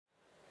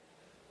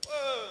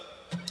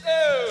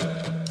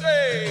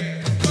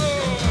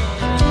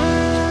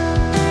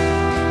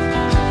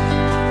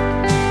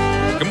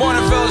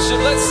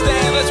Let's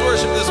stand, let's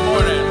worship this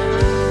morning.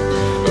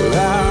 Well, I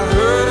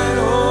heard an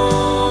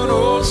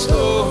old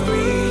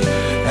story,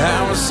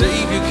 how a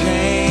Savior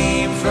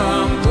came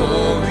from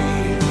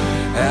glory,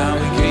 how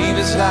He gave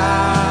His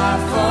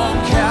life on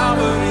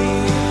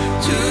Calvary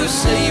to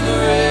save a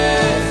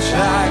wretch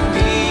like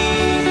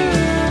me.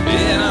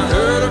 And I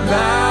heard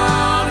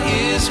about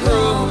His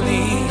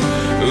groaning,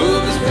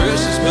 of His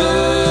precious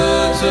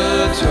blood's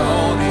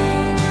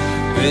atoning.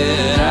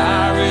 Then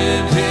I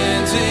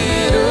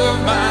repented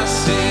of my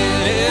sin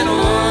and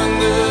won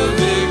the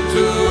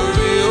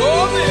victory.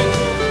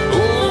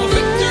 Oh,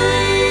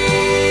 victory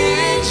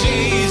in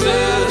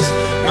Jesus,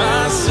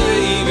 my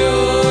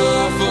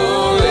Savior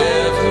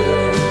forever.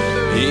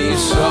 He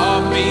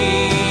sought me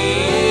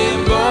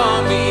and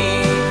bought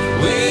me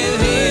with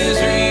His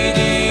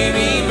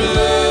redeeming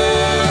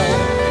blood.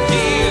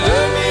 He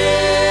loved me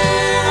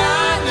and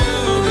I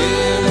knew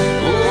Him.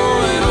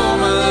 Oh, and all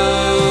my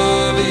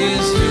love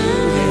is to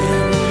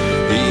Him.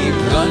 He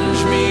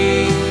plunged me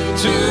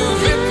to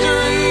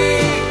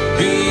victory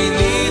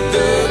beneath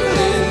the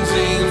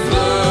cleansing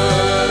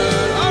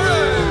flood. All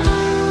right.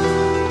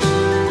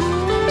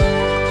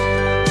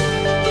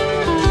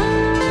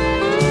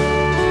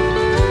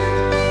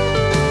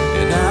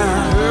 And I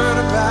heard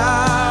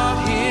about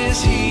His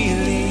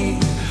healing,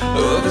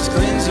 of His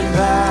cleansing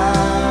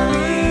power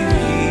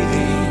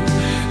revealing,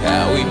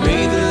 how He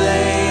made the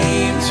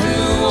lame to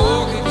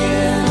walk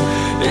again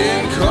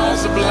and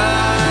caused the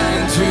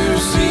blind to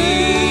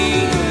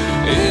see.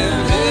 And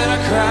then I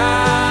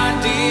cried,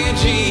 dear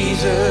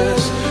Jesus,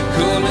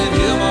 come and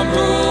heal my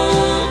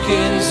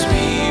broken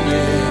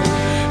spirit.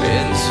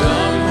 And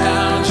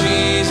somehow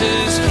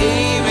Jesus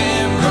came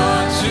and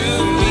brought to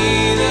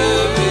me the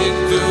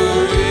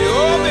victory.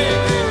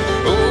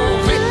 Oh,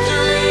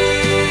 victory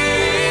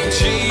in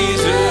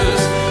Jesus,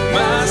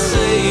 my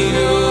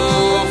Savior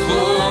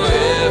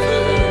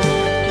forever.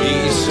 He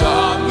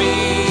sought me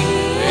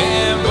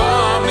and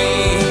bought me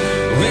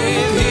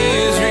with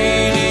His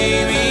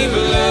redeeming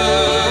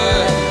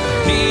blood.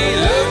 He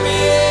loved me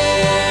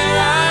ere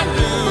I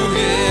knew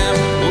Him.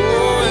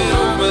 Oh, and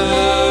all my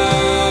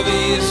love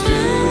is to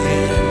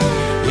Him.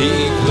 He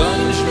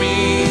plunged me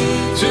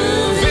to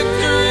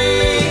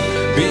victory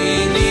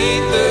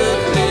beneath the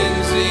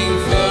cleansing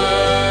flood.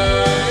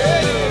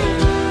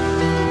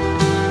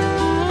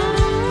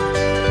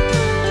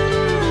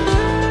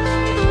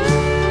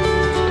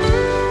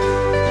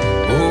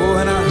 Oh,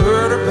 and I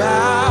heard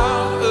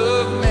about a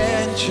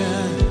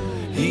mansion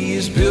He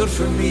has built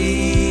for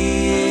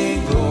me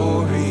in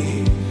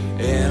glory.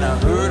 And I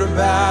heard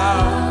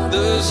about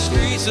the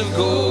streets of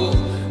gold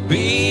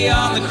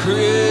beyond the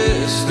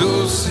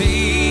crystal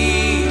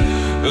sea,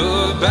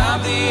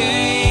 about the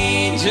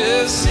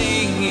angels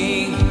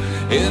singing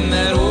in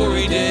that old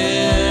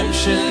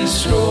redemption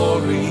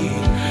story.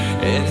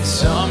 And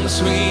some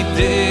sweet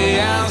day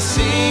I'll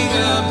sing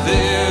up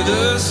there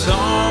the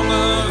song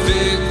of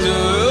victory.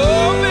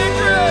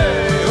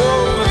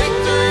 Oh,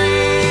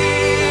 victory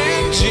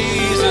in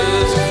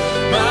Jesus,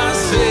 my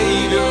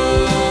Savior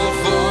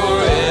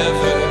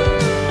forever.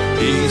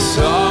 He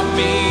sought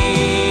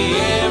me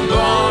and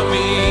bought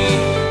me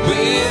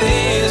with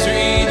His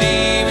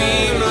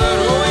redeeming blood.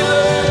 Oh,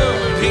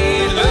 He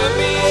loved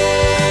me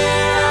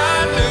ere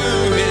I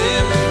knew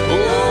Him.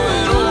 Oh,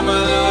 and all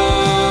my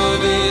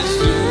love is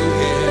to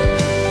Him.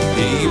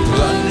 He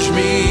plunged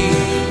me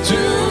to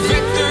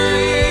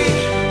victory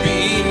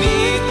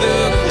beneath the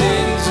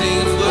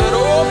cleansing flood.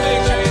 Oh,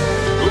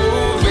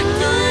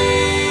 victory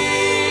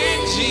in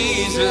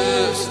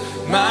Jesus,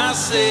 my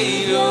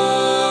Savior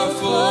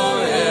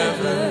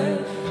forever.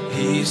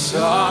 He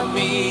sought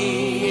me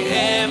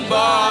and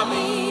bought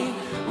me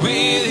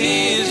with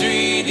His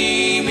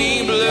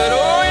redeeming blood.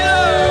 Oh,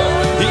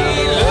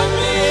 He loved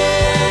me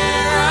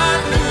ere I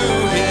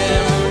knew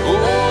Him. Oh,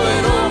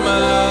 and all my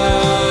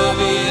love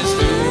is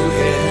to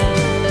Him.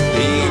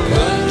 He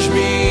plunged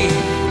me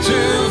to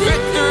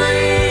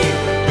victory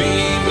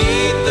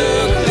beneath the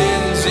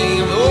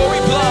cleansing. Oh,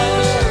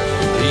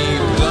 He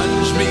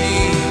plunged me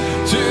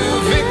to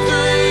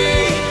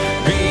victory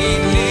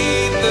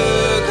beneath the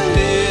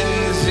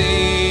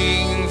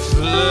cleansing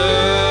flood.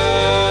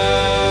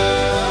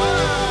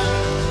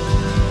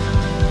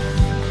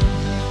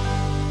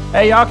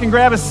 Hey, y'all can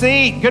grab a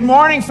seat. Good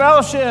morning,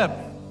 fellowship.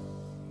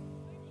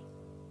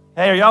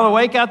 Hey, are y'all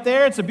awake out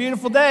there? It's a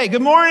beautiful day.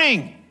 Good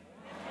morning.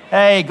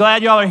 Hey,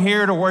 glad y'all are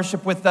here to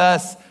worship with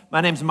us. My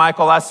name's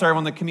Michael. I serve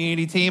on the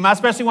community team. I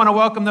especially want to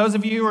welcome those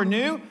of you who are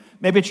new.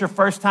 Maybe it's your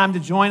first time to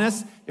join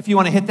us. If you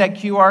want to hit that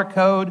QR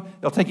code,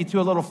 it'll take you to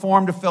a little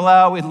form to fill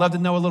out. We'd love to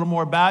know a little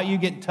more about you,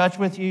 get in touch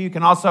with you. You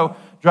can also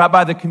drop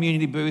by the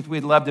community booth.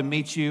 We'd love to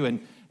meet you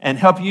and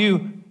help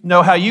you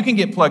know how you can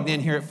get plugged in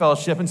here at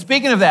Fellowship. And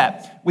speaking of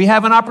that, we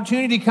have an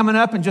opportunity coming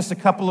up in just a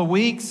couple of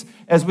weeks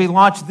as we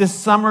launch this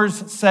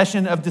summer's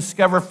session of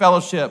Discover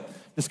Fellowship.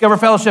 Discover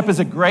Fellowship is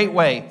a great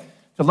way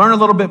to learn a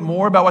little bit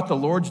more about what the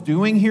Lord's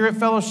doing here at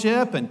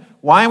Fellowship and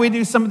why we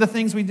do some of the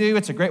things we do.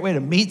 It's a great way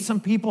to meet some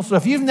people. So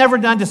if you've never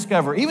done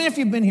Discover, even if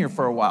you've been here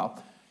for a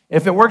while,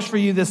 If it works for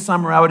you this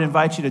summer, I would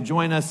invite you to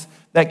join us.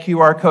 That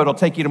QR code will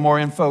take you to more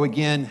info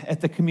again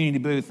at the community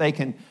booth. They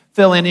can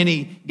fill in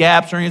any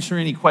gaps or answer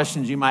any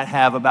questions you might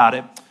have about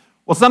it.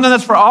 Well, something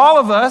that's for all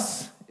of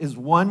us is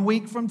 1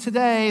 week from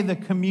today, the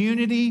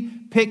community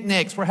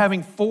picnics. We're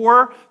having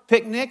 4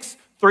 picnics.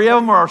 3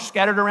 of them are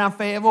scattered around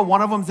Fayetteville.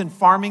 1 of them's in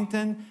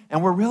Farmington.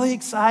 And we're really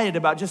excited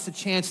about just a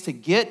chance to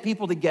get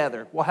people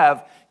together. We'll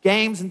have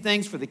games and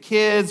things for the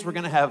kids. We're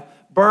going to have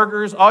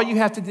burgers. All you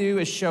have to do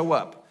is show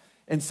up.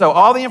 And so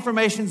all the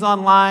information's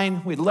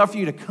online. We'd love for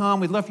you to come.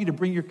 We'd love for you to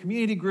bring your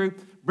community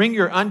group, bring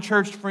your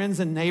unchurched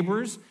friends and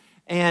neighbors.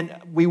 And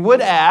we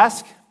would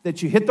ask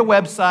that you hit the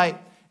website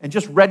and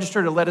just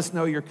register to let us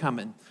know you're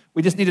coming.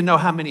 We just need to know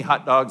how many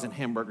hot dogs and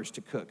hamburgers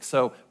to cook.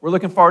 So we're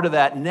looking forward to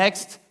that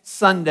next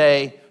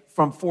Sunday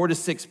from 4 to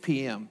 6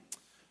 p.m.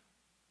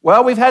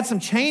 Well, we've had some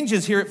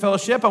changes here at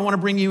Fellowship I want to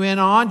bring you in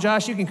on.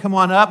 Josh, you can come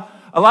on up.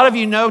 A lot of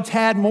you know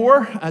Tad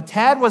Moore.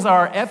 Tad was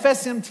our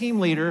FSM team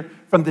leader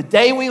from the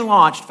day we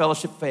launched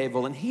Fellowship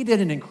Fayetteville, and he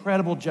did an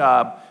incredible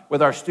job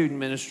with our student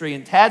ministry.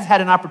 And Tad's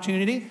had an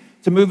opportunity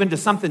to move into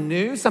something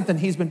new, something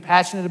he's been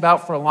passionate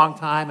about for a long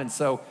time, and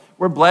so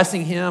we're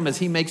blessing him as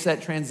he makes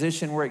that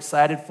transition. We're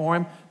excited for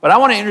him. But I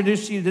want to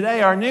introduce to you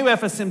today our new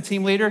FSM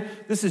team leader.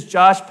 This is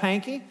Josh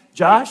Pankey.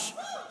 Josh,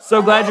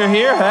 so glad you're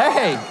here.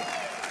 Hey.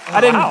 I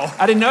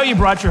didn't know you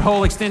brought your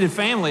whole extended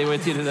family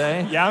with you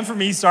today. Yeah, I'm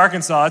from East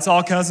Arkansas. It's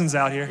all cousins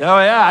out here. Oh,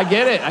 yeah, I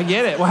get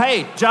it. Well,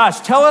 hey, Josh,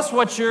 tell us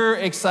what you're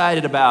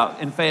excited about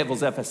in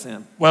Fayetteville's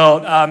FSM.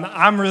 Well,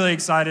 I'm really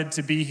excited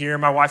to be here.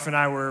 My wife and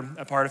I were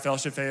a part of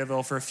Fellowship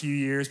Fayetteville for a few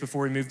years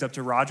before we moved up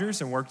to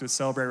Rogers and worked with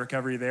Celebrate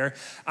Recovery there.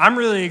 I'm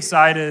really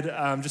excited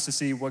just to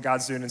see what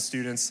God's doing in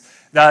students.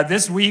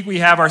 This week we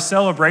have our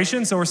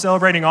celebration, so we're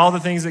celebrating all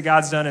the things that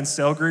God's done in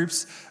cell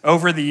groups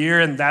over the year,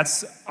 and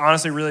that's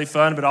honestly really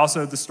fun, but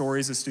also the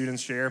stories that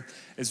students share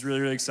is really,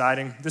 really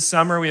exciting. This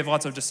summer we have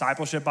lots of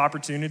discipleship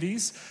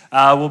opportunities.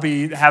 We'll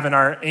be having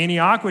our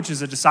Antioch, which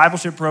is a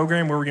discipleship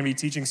program where we're going to be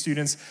teaching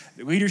students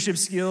leadership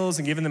skills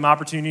and giving them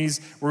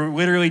opportunities. We're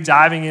literally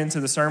diving into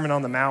the Sermon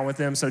on the Mount with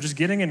them, so just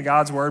getting in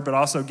God's Word, but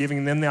also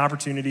giving them the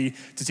opportunity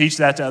to teach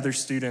that to other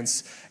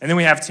students. And then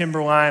we have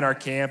Timberline, our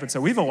camp, and so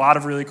we have a lot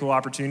of really cool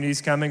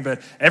opportunities coming,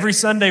 but every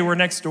Sunday we're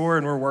next door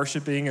and we're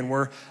worshiping and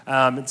we're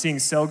seeing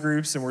cell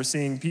groups and we're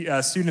seeing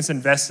students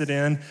invested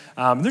in.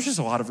 There's just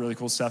a lot of really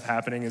cool stuff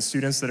happening as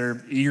students that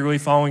are eagerly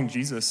following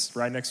Jesus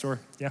right next door.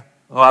 Yeah.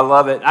 Oh, I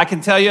love it. I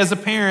can tell you as a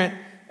parent,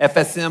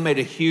 FSM made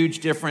a huge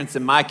difference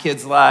in my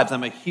kids' lives.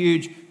 I'm a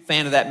huge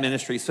fan of that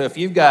ministry. So if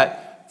you've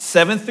got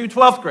 7th through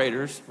 12th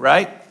graders,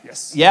 right?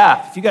 Yes.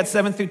 Yeah, if you got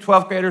 7th through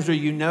 12th graders or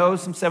you know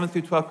some 7th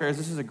through 12th graders,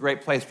 this is a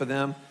great place for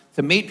them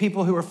to meet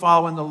people who are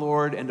following the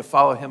Lord and to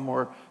follow him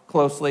more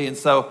closely. And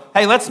so,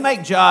 hey, let's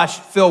make Josh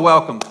feel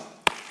welcome.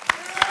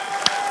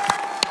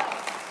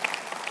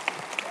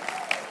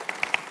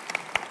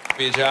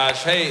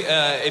 Josh. Hey,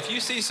 if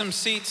you see some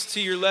seats to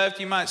your left,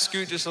 you might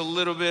scoot just a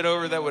little bit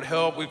over. That would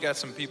help. We've got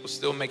some people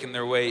still making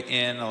their way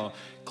in. I'll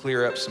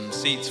clear up some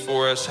seats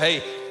for us.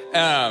 Hey,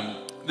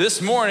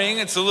 this morning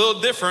it's a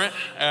little different.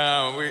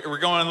 We're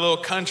going a little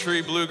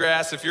country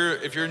bluegrass. If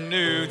you're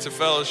new to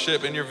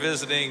Fellowship and you're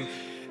visiting,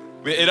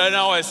 it doesn't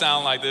always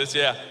sound like this,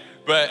 yeah.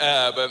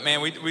 But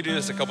man, we do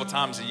this a couple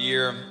times a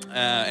year,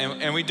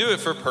 and we do it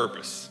for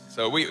purpose.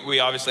 So we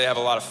obviously have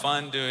a lot of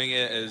fun doing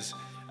it as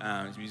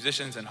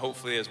musicians, and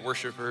hopefully as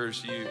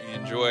worshipers you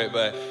enjoy it.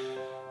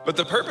 But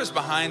the purpose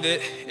behind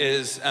it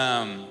is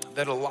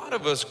that a lot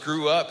of us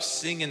grew up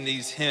singing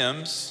these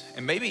hymns,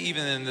 and maybe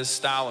even in this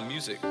style of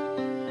music.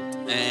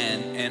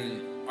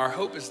 And our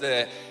hope is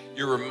that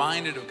you're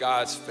reminded of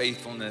God's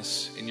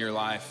faithfulness in your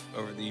life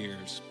over the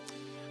years.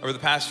 Over the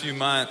past few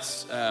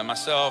months,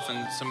 myself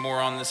and some more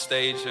on this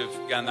stage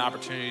have gotten the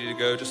opportunity to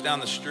go just down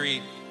the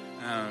street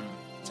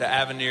to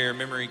Avenir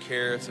Memory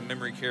Care. It's a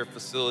memory care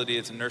facility.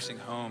 It's a nursing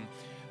home.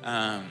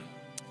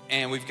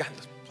 And we've got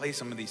to play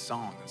some of these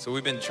songs. And so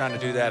we've been trying to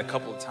do that a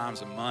couple of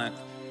times a month.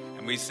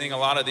 And we sing a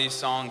lot of these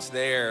songs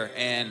there.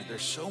 And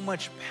there's so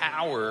much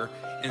power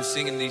in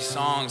singing these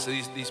songs.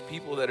 These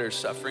people that are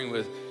suffering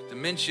with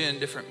dementia and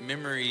different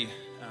memory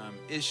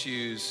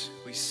issues,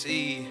 we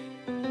see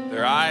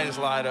their eyes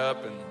light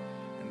up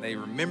and they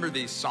remember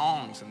these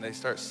songs and they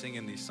start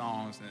singing these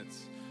songs. And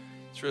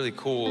it's really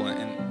cool.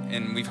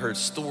 And we've heard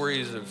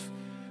stories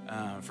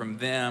from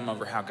them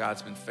over how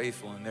God's been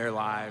faithful in their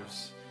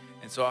lives.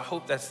 And so I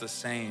hope that's the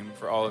same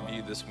for all of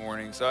you this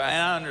morning. So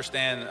and I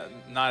understand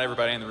not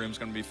everybody in the room is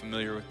going to be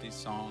familiar with these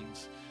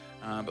songs,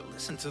 but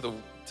listen to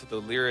the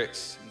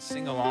lyrics and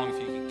sing along if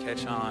you can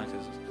catch on,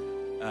 because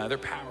they're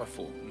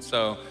powerful. And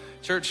so,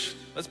 church,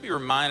 let's be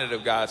reminded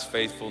of God's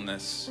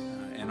faithfulness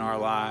in our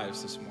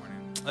lives this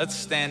morning. Let's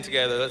stand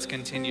together. Let's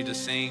continue to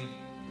sing.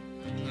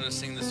 I'm going to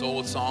sing this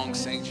old song,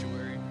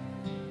 Sanctuary.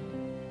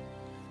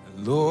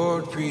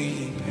 Lord,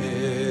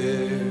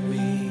 prepare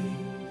me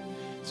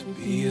to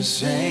be a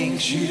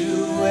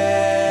sanctuary,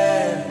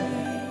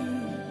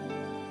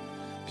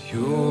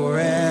 pure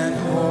and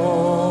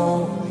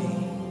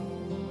holy,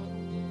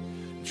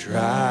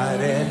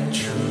 tried and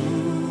true,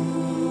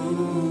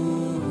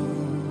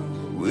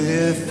 with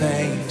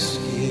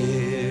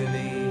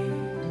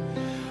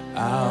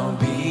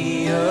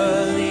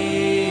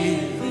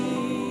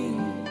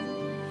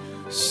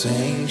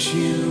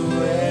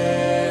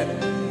sanctuary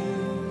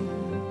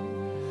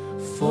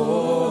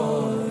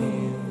for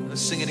you.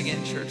 Let's sing it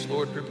again, church.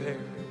 Lord, prepare.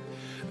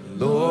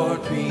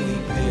 Lord,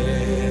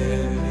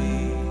 prepare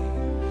me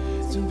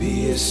to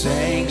be a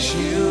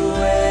sanctuary,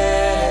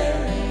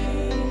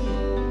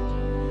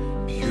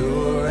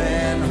 pure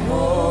and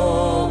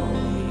holy,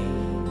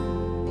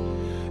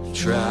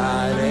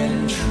 tried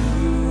and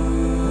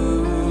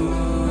true,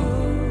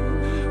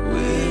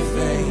 with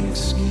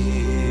thanksgiving.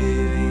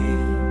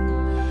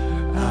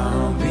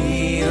 I'll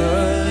be a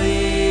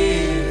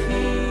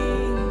living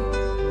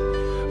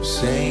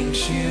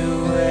sanctuary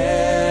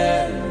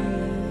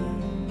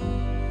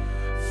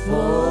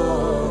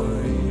for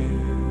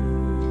you.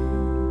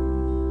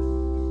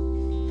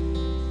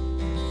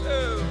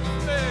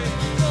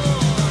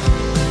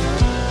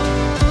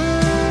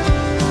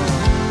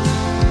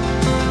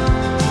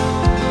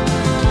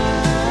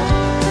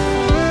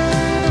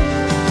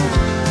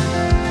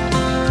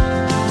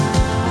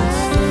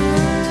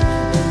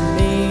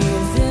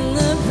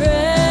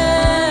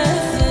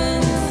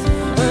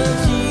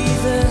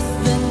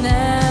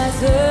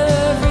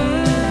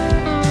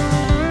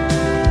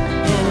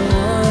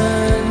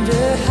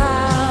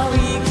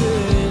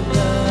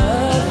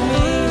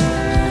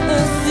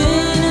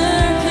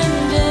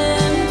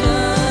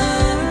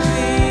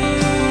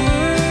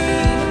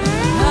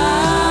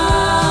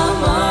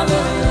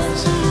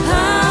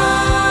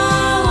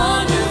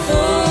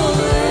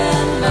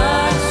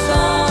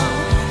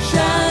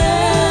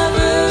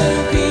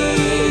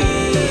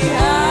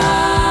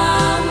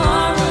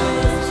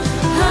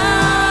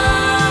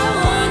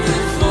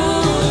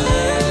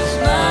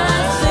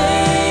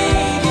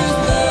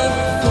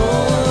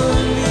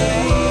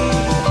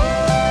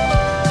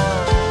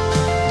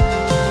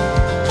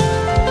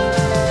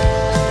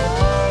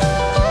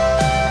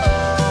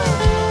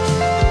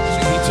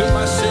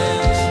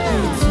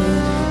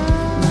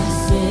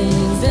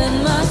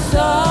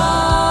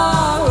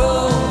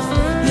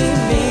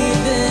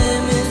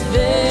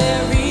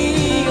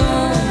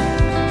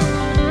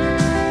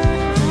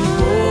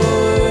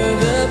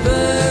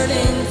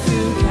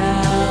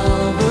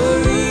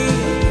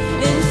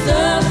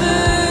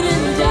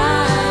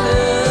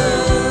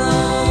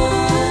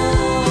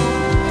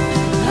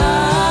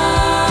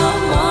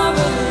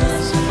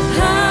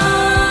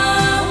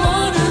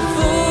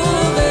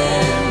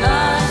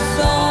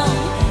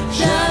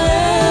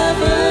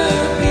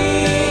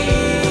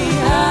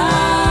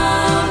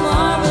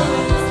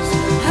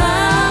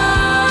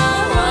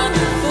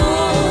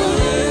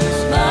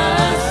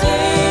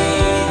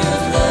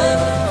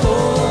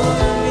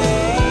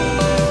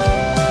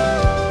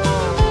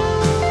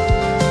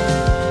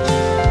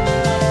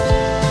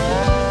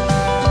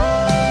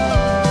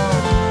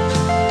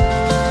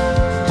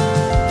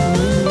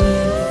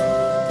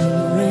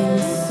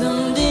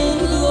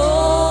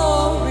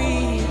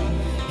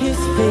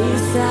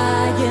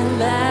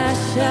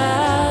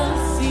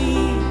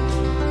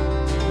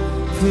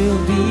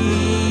 will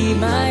be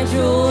my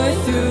joy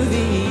through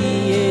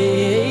the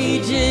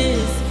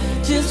ages,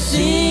 to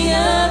sing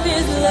of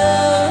his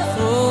love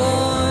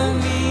for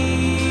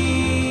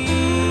me.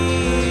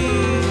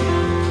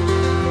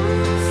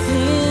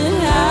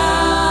 Sing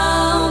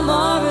how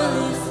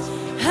marvelous,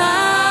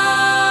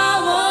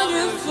 how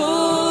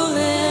wonderful,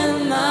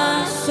 and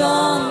my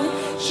song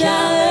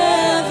shall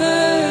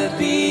ever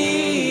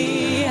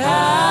be.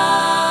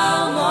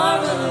 How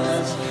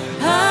marvelous,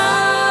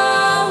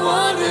 how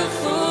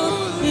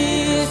wonderful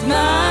is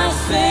my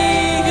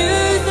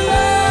Savior's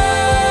love.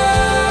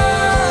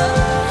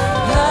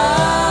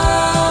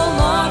 How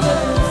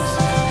marvelous,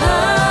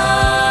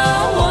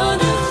 how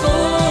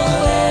wonderful,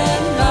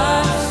 and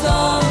my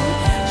song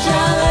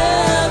shall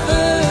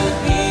ever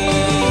be.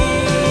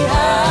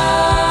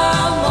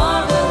 How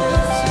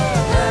marvelous,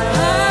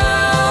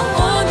 how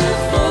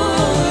wonderful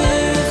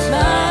is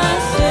my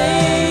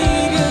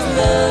Savior's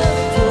love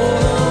for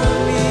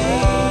me.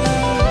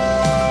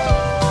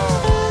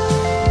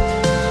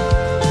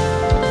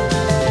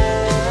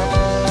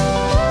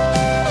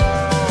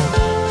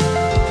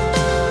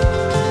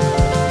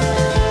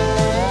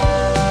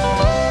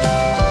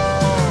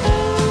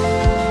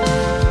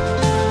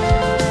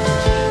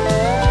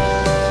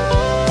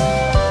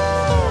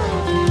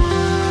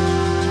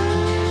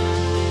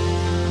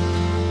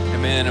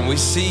 Amen. And we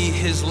see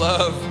his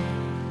love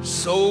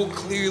so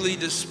clearly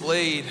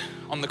displayed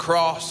on the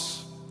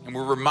cross. And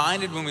we're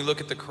reminded when we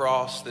look at the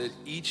cross that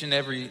each and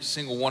every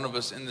single one of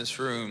us in this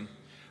room,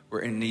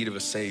 we're in need of a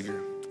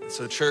Savior. And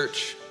so,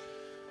 church,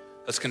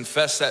 let's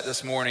confess that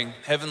this morning.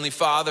 Heavenly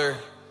Father,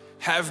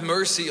 have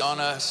mercy on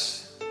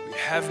us. We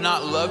have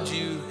not loved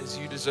you as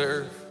you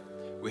deserve.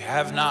 We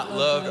have not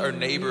loved our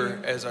neighbor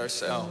as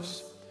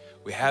ourselves.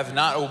 We have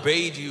not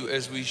obeyed you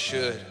as we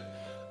should.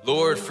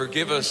 Lord,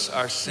 forgive us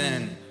our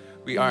sin.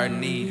 We are in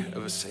need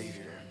of a Savior.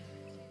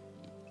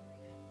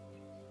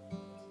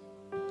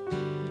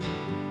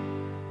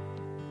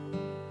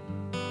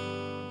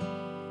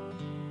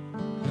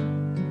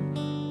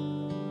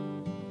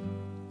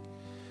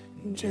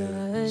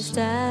 Just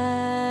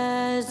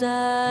as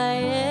I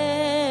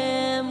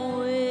am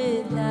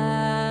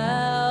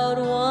without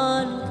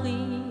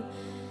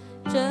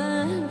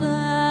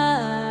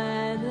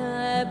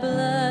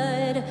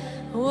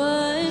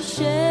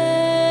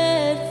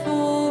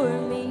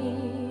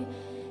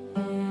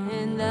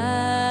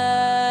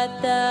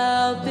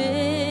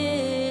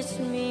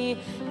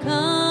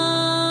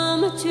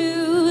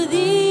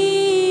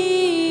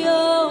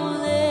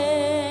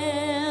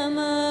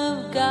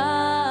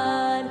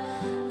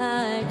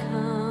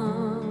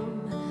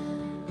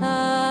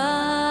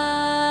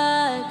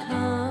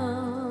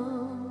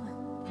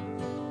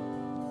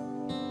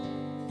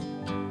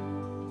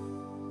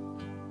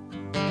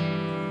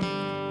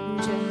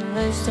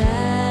Just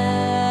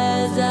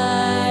as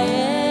I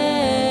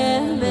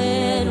am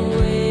and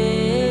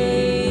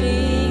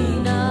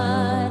waiting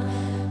not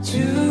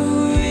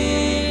to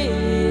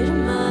rid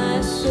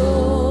my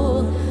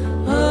soul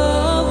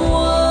of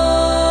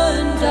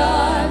one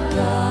dark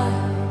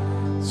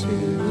cloud,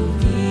 to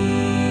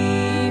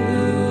Thee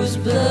whose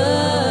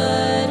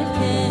blood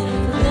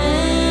can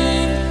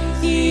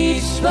cleanse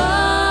each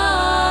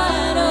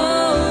spot,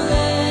 O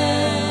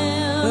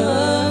Lamb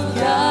of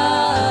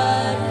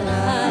God,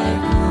 I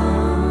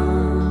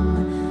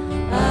come,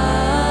 I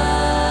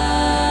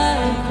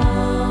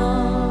come.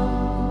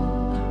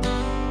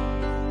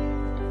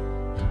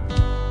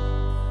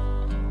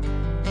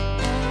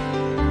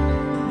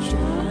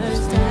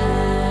 Just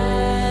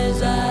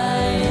as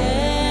I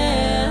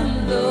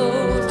am,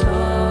 though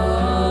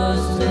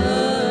tossed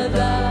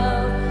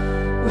about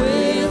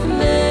with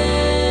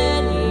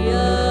many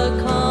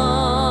a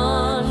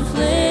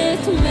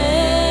conflict,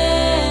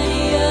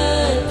 many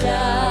a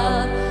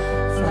doubt,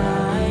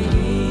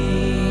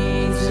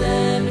 fightings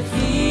and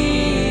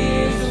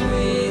fears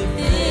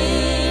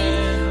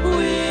within,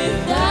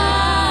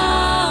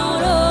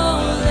 without, O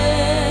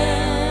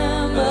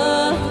Lamb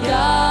of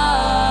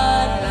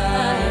God, I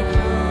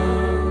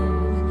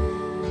come,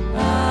 I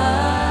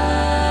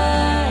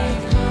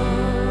come.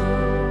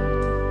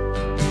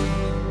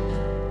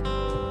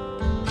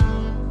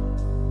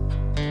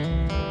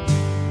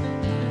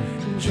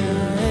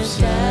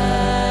 Just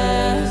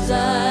as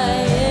I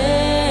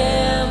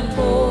am,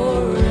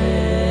 poor,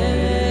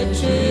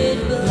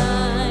 wretched,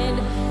 blind,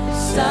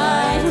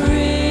 sight,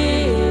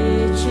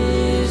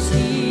 riches,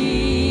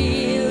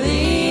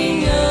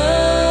 healing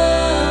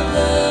of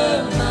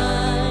the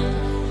mind.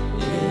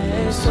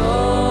 Yes,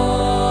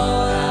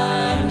 all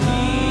I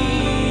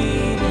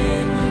need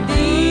in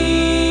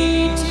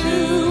Thee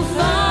to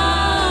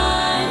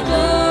find, O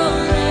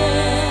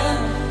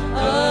Lamb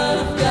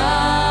of God,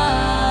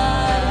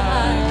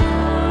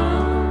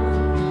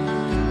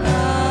 I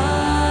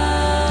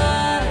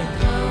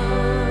come.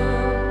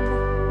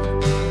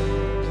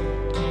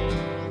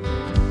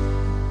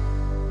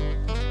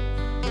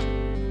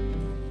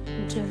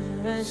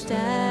 Just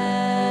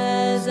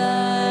as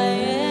I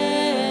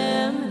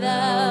am,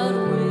 Thou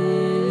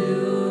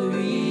wilt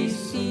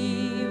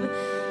receive,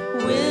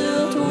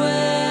 wilt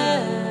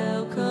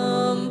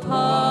welcome,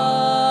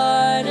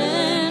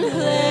 pardon,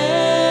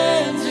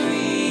 cleanse,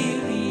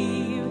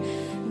 relieve,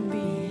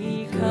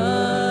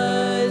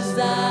 because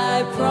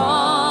Thy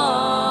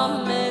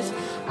promise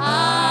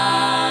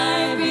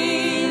I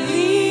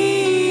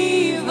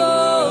believe,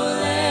 O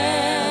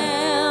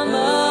Lamb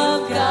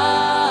of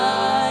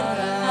God,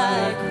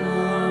 I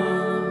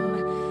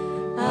come,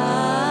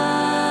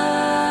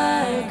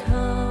 I come.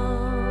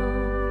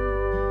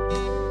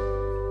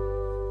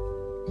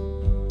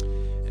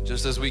 And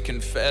just as we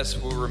confess,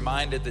 we're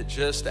reminded that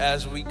just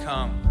as we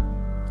come,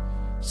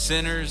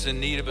 sinners in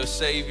need of a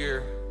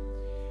Savior,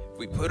 if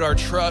we put our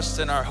trust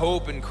and our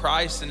hope in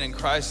Christ and in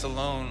Christ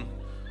alone,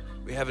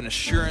 we have an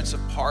assurance of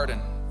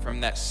pardon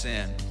from that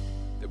sin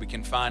that we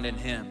can find in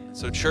Him.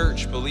 So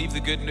church, believe the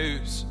good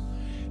news.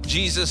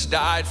 Jesus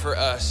died for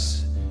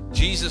us.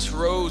 Jesus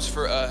rose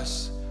for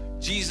us.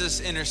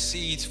 Jesus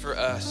intercedes for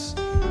us.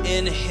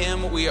 In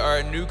Him we are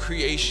a new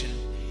creation.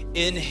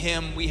 In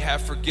Him we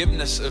have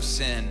forgiveness of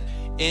sin.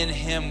 In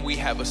Him we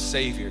have a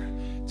Savior.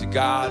 To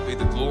God be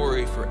the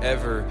glory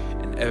forever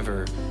and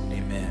ever.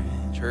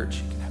 Amen. Church,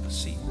 you can have a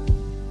seat.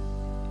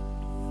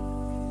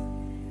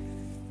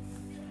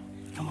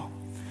 Come on.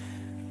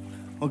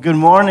 Well, good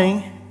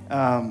morning.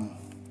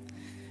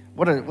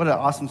 What an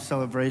awesome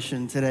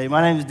celebration today.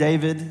 My name is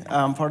David.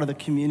 I'm part of the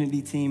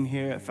community team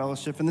here at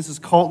Fellowship, and this is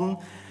Colton.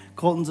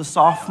 Colton's a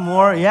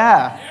sophomore.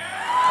 Yeah.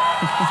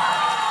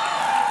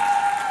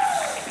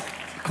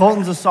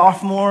 Colton's a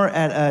sophomore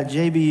at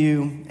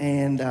JBU,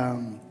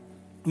 and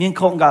me and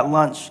Colton got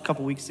lunch a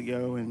couple weeks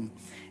ago, and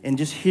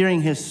just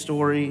hearing his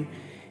story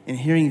and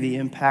hearing the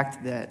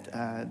impact that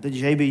the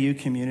JBU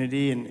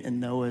community and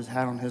Noah has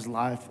had on his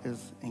life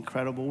is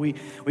incredible.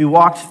 We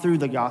walked through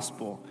the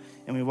gospel,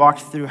 and we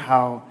walked through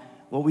how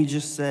what we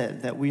just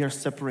said, that we are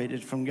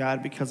separated from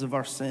God because of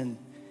our sin,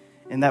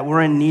 and that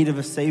we're in need of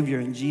a Savior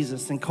in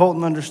Jesus. And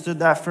Colton understood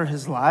that for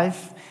his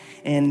life,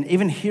 and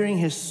even hearing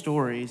his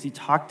stories, he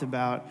talked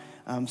about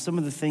some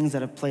of the things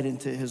that have played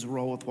into his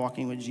role with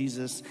walking with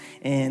Jesus.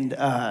 And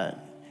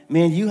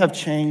man, you have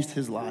changed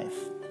his life.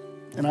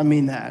 And I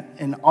mean that.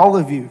 And all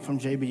of you from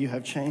JBU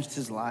have changed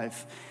his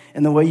life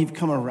and the way you've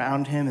come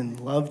around him and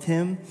loved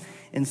him.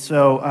 And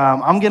so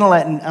I'm gonna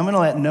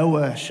let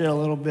Noah share a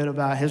little bit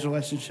about his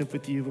relationship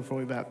with you before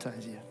we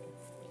baptize you.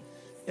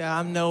 Yeah,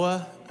 I'm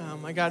Noah.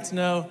 I got to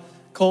know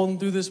Colton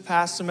through this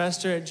past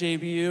semester at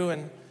JBU,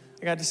 and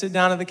I got to sit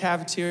down at the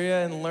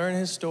cafeteria and learn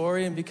his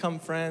story and become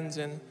friends.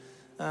 And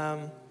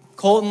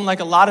Colton, like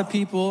a lot of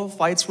people,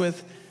 fights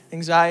with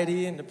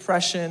anxiety and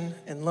depression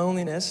and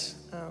loneliness.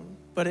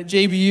 But at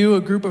JBU, a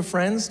group of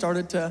friends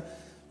started to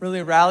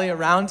really rally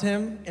around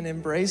him and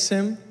embrace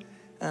him.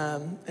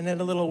 And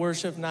at a little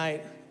worship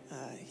night,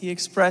 he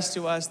expressed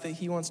to us that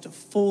he wants to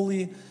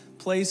fully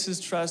place his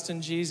trust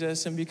in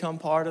Jesus and become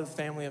part of the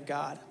family of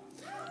God.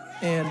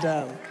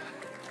 And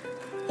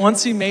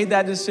once he made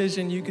that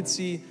decision, you could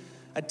see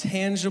a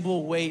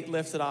tangible weight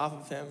lifted off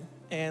of him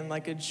and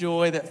like a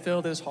joy that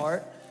filled his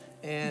heart.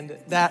 And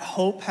that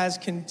hope has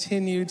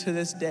continued to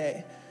this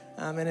day,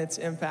 and it's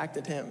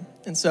impacted him.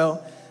 And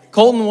so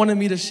Colton wanted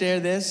me to share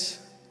this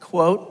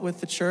quote with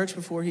the church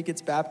before he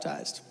gets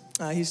baptized.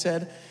 He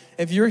said,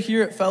 "If you're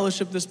here at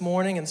Fellowship this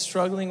morning and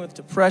struggling with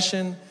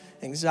depression,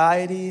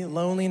 anxiety,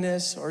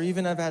 loneliness, or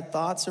even have had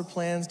thoughts or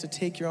plans to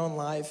take your own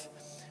life,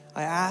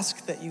 I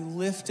ask that you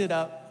lift it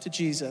up to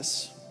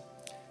Jesus.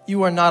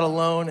 You are not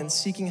alone, and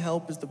seeking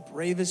help is the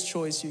bravest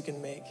choice you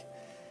can make.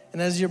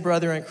 And as your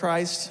brother in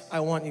Christ,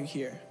 I want you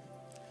here."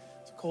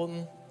 So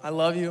Colton, I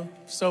love you.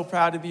 So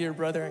proud to be your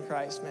brother in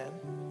Christ, man.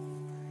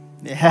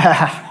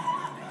 Yeah,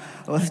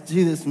 let's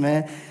do this,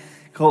 man.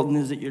 Colton,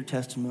 is it your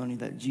testimony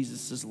that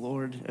Jesus is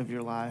Lord of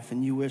your life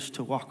and you wish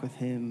to walk with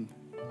him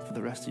for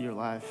the rest of your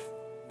life?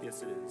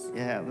 Yes, it is.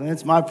 Yeah, and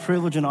it's my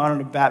privilege and honor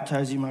to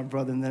baptize you, my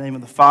brother, in the name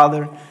of the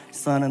Father,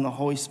 Son, and the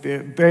Holy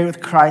Spirit, buried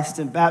with Christ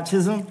in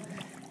baptism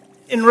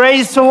and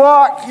raised to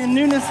walk in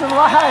newness of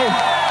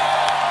life.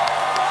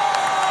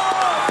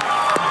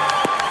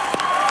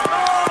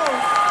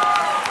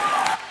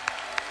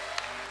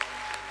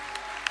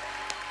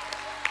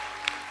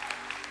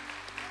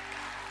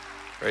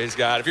 Praise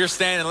God. If you're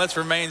standing, let's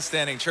remain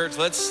standing. Church,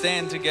 let's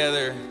stand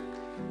together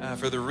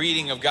for the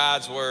reading of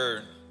God's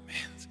word. Man,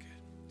 that's good.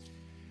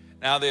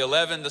 Now the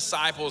 11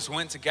 disciples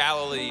went to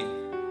Galilee,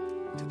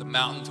 to the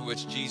mountain to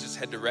which Jesus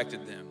had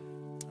directed them.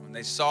 And when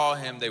they saw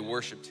him, they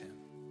worshiped him.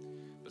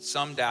 But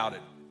some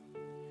doubted.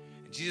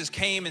 And Jesus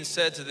came and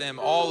said to them,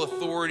 "All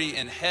authority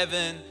in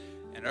heaven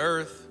and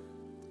earth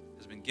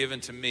has been given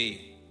to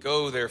me.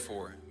 Go,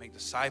 therefore, make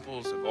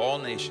disciples of all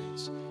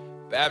nations,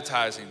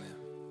 baptizing them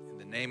in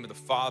the name of the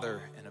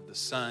Father and of the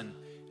Son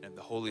and of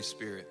the Holy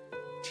Spirit,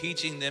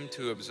 teaching them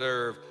to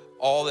observe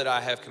all that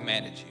I have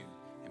commanded you.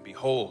 And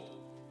behold,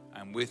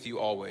 I am with you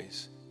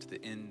always to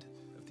the end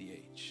of the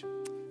age."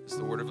 This is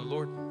the word of the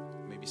Lord.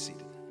 You may be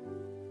seated.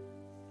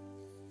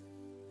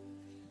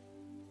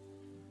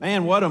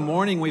 Man, what a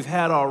morning we've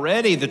had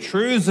already. The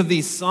truths of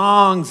these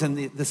songs and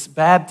this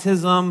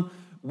baptism.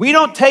 We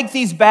don't take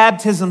these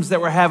baptisms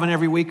that we're having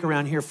every week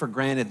around here for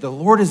granted. The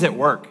Lord is at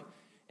work.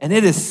 And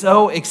it is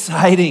so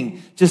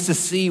exciting just to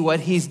see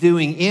what he's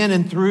doing in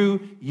and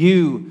through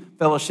you,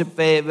 Fellowship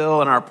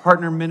Fayetteville, and our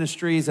partner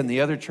ministries and the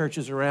other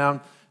churches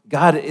around.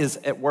 God is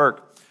at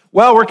work.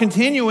 Well, we're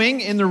continuing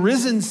in the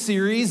Risen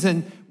series,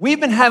 and we've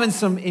been having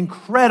some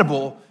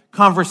incredible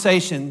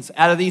conversations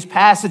out of these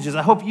passages.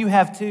 I hope you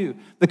have too.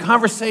 The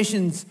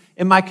conversations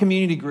in my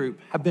community group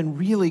have been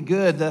really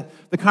good.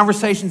 The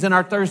conversations in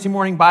our Thursday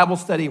morning Bible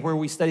study where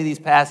we study these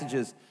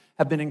passages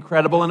have been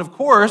incredible. And of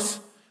course,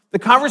 the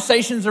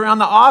conversations around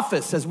the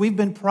office as we've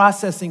been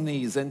processing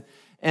these.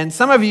 And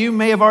some of you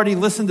may have already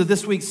listened to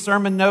this week's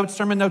Sermon Notes.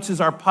 Sermon Notes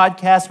is our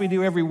podcast we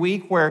do every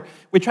week where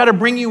we try to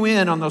bring you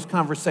in on those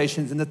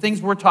conversations and the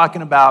things we're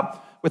talking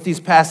about with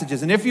these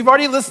passages. And if you've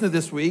already listened to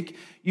this week,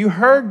 you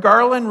heard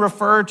Garland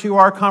refer to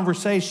our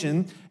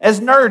conversation as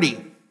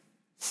nerdy.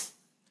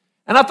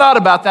 And I thought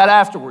about that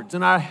afterwards,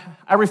 and I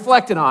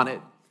reflected on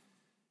it.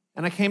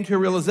 And I came to a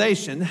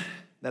realization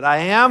that I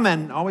am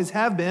and always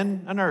have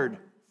been a nerd.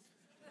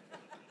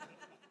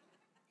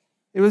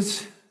 It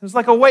was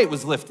like a weight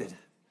was lifted.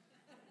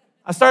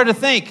 I started to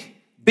think,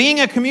 being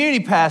a community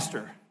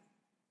pastor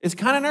is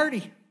kind of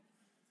nerdy.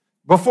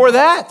 Before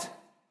that,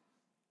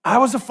 I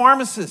was a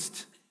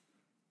pharmacist.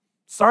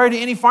 Sorry to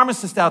any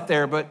pharmacist out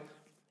there, but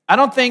I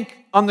don't think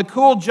on the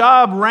cool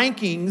job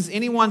rankings,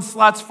 anyone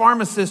slots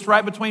pharmacist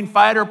right between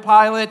fighter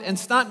pilot and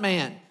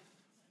stuntman.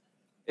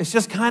 It's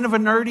just kind of a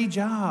nerdy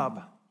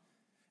job.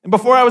 And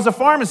before I was a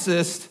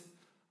pharmacist,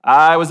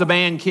 I was a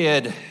band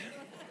kid.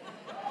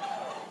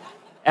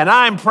 And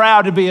I'm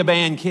proud to be a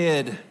band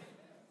kid.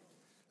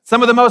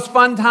 Some of the most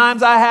fun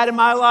times I had in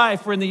my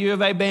life were in the U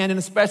of A band, and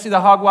especially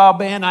the Hog Wild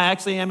band. I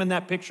actually am in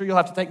that picture. You'll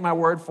have to take my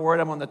word for it.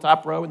 I'm on the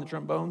top row in the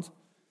trombones.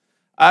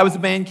 I was a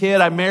band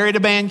kid. I married a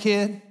band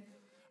kid.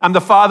 I'm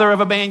the father of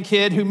a band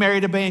kid who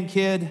married a band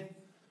kid.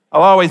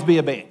 I'll always be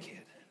a band kid.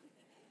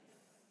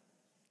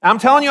 I'm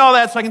telling you all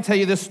that so I can tell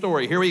you this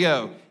story. Here we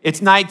go.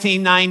 It's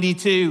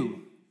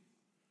 1992.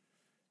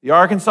 The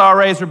Arkansas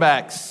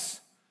Razorbacks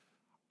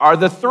are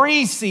the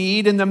 3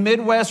 seed in the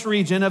Midwest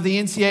region of the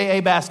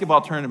NCAA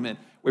basketball tournament.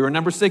 We were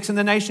number 6 in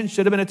the nation,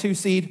 should have been a 2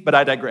 seed, but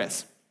I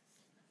digress.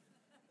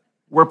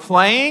 We're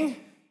playing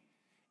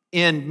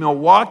in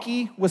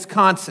Milwaukee,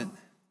 Wisconsin.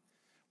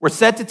 We're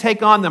set to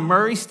take on the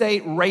Murray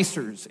State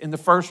Racers in the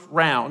first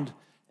round,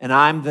 and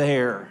I'm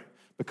there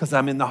because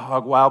I'm in the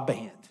Hog Wild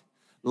band.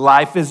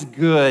 Life is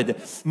good.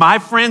 My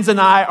friends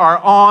and I are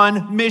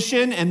on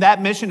mission, and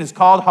that mission is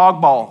called Hog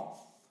Ball.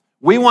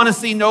 We want to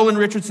see Nolan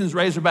Richardson's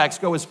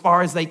Razorbacks go as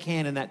far as they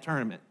can in that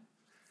tournament.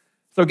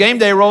 So game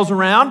day rolls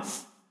around,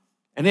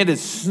 and it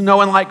is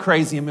snowing like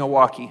crazy in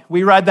Milwaukee.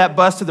 We ride that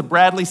bus to the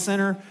Bradley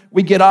Center.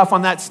 We get off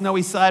on that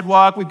snowy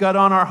sidewalk. We've got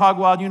on our Hog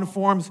Wild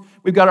uniforms.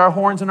 We've got our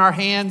horns in our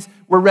hands.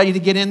 We're ready to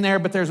get in there,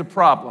 but there's a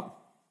problem.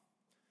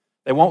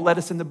 They won't let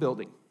us in the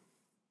building.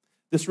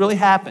 This really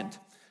happened.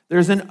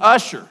 There's an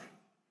usher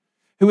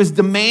who is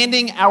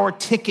demanding our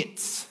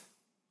tickets.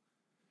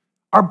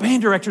 Our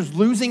band director's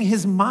losing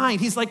his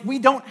mind. He's like, we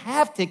don't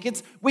have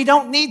tickets. We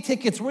don't need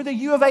tickets. We're the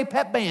U of A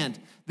pep band.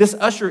 This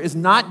usher is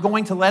not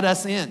going to let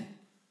us in.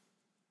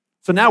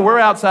 So now we're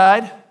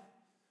outside,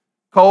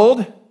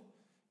 cold,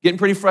 getting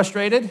pretty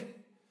frustrated,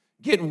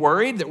 getting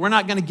worried that we're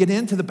not going to get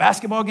into the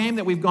basketball game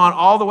that we've gone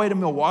all the way to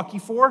Milwaukee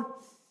for.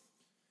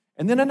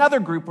 And then another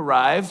group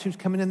arrives who's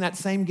coming in that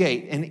same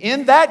gate. And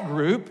in that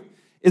group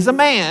is a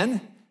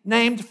man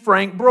named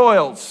Frank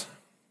Broyles.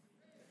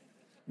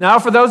 Now,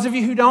 for those of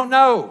you who don't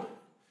know,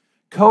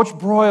 Coach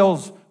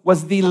Broyles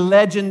was the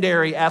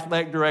legendary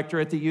athletic director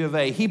at the U of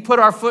A. He put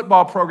our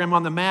football program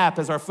on the map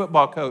as our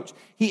football coach.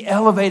 He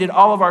elevated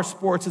all of our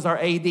sports as our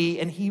AD,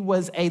 and he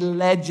was a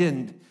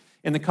legend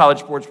in the college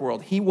sports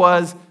world. He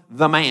was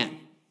the man.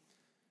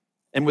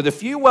 And with a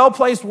few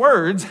well-placed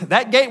words,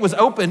 that gate was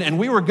open, and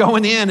we were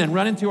going in and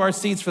running to our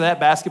seats for that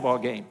basketball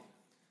game.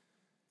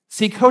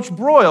 See, Coach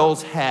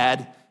Broyles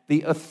had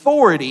the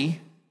authority,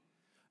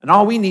 and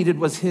all we needed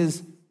was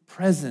his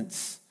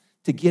presence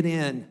to get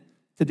in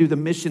to do the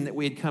mission that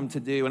we had come to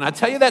do. And I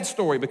tell you that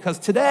story because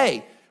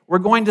today we're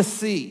going to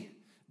see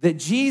that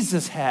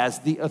Jesus has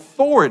the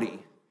authority,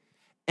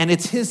 and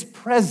it's his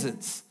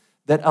presence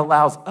that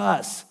allows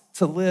us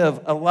to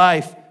live a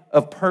life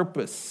of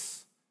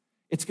purpose.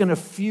 It's going to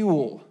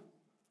fuel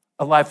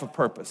a life of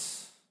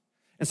purpose.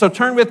 And so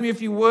turn with me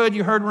if you would.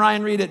 You heard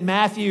Ryan read it,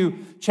 Matthew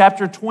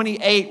chapter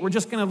 28. We're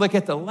just going to look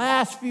at the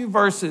last few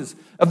verses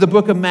of the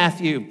book of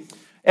Matthew.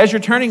 As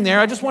you're turning there,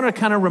 I just want to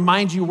kind of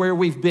remind you where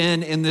we've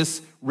been in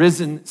this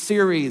Risen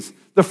series.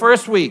 The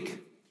first week,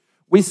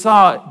 we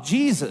saw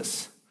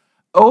Jesus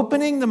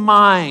opening the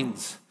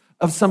minds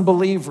of some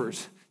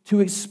believers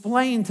to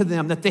explain to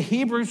them that the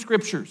Hebrew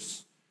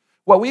Scriptures,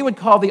 what we would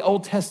call the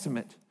Old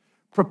Testament,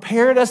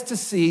 prepared us to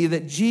see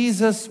that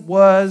Jesus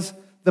was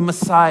the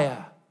Messiah,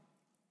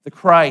 the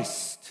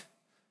Christ.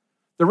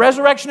 The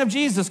resurrection of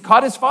Jesus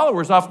caught his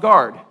followers off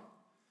guard,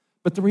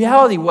 but the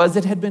reality was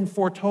it had been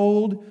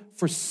foretold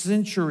for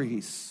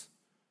centuries.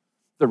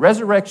 The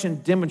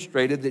resurrection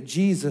demonstrated that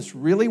Jesus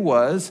really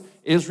was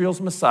Israel's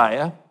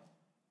Messiah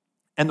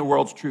and the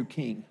world's true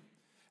king.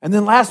 And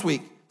then last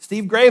week,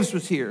 Steve Graves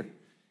was here,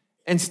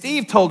 and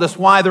Steve told us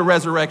why the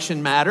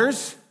resurrection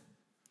matters,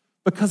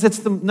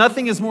 because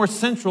nothing is more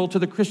central to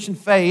the Christian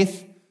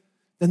faith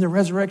than the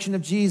resurrection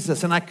of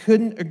Jesus. And I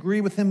couldn't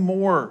agree with him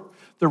more.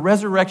 The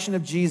resurrection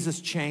of Jesus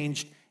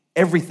changed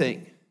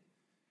everything.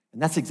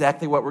 And that's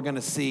exactly what we're going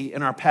to see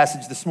in our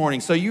passage this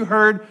morning. So you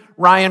heard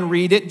Ryan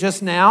read it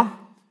just now.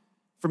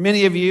 For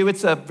many of you,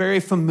 it's a very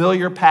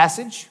familiar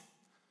passage.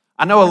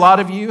 I know a lot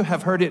of you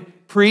have heard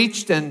it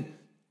preached and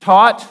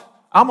taught.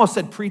 I almost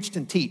said preached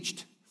and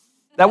teached.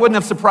 That wouldn't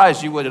have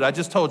surprised you, would it? I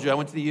just told you I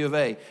went to the U of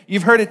A.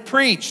 You've heard it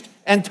preached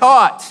and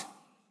taught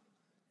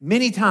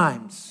many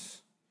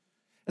times.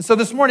 And so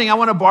this morning, I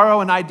want to borrow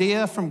an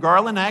idea from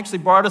Garland. I actually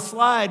borrowed a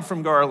slide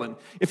from Garland.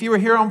 If you were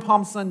here on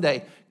Palm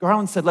Sunday,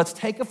 Garland said, let's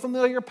take a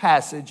familiar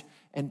passage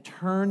and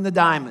turn the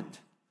diamond.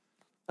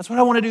 That's what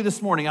I want to do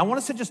this morning. I want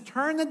us to just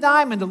turn the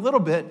diamond a little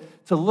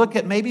bit to look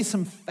at maybe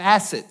some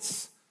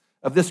facets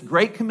of this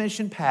Great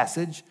Commission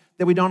passage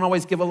that we don't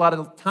always give a lot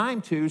of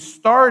time to,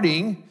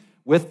 starting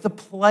with the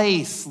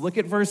place. Look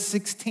at verse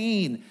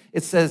 16.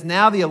 It says,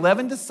 now the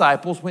 11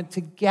 disciples went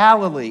to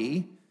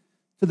Galilee,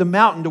 to the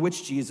mountain to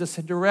which Jesus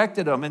had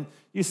directed them. And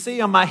you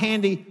see on my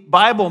handy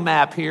Bible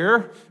map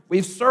here,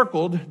 we've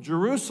circled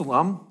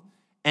Jerusalem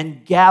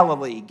and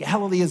Galilee.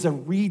 Galilee is a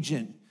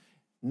region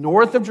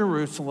north of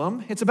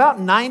Jerusalem. It's about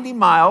 90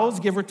 miles,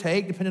 give or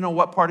take, depending on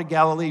what part of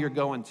Galilee you're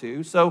going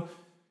to. So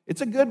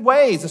it's a good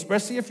ways,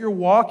 especially if you're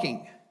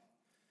walking.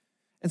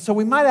 And so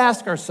we might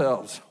ask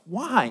ourselves,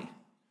 why?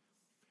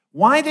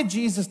 Why did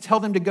Jesus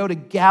tell them to go to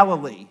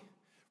Galilee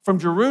from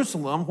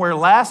Jerusalem, where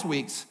last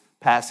week's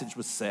passage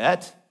was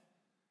set,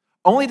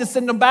 only to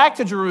send them back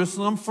to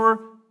Jerusalem for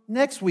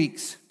next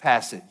week's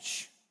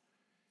passage?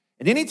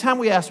 And anytime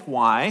we ask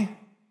why,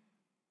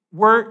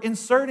 we're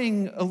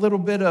inserting a little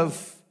bit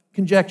of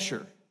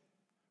conjecture,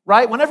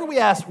 right? Whenever we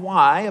ask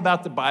why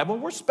about the Bible,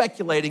 we're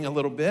speculating a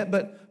little bit,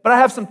 but I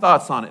have some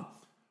thoughts on it.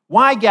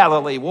 Why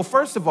Galilee? Well,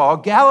 first of all,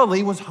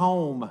 Galilee was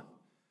home.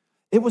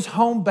 It was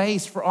home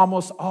base for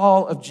almost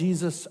all of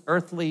Jesus'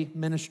 earthly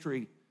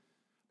ministry,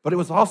 but it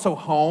was also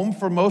home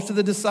for most of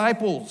the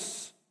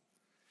disciples.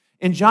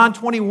 In John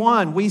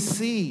 21, we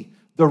see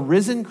the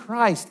risen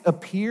Christ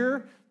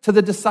appear to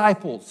the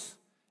disciples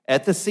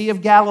at the Sea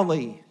of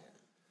Galilee.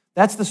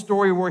 That's the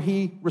story where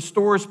he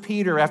restores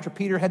Peter after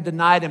Peter had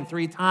denied him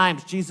 3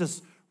 times.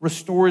 Jesus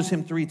restores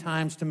him 3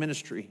 times to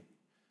ministry.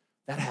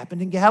 That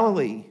happened in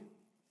Galilee.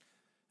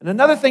 And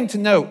another thing to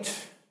note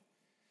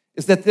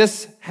is that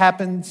this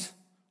happened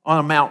on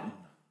a mountain.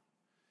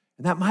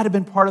 And that might have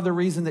been part of the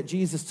reason that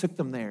Jesus took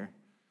them there.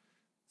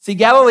 See,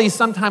 Galilee is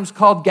sometimes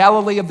called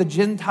Galilee of the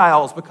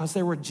Gentiles because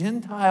there were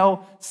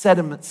Gentile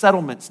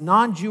settlements,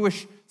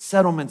 non-Jewish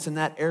settlements in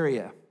that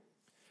area.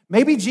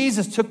 Maybe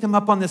Jesus took them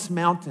up on this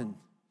mountain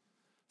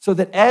so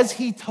that as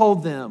he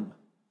told them,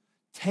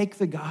 take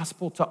the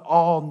gospel to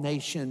all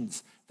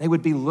nations, they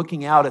would be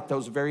looking out at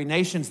those very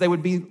nations. They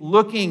would be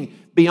looking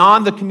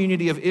beyond the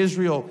community of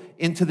Israel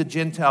into the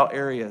Gentile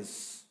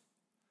areas.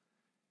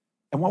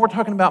 And when we're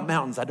talking about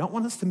mountains, I don't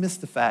want us to miss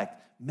the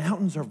fact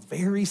mountains are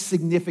very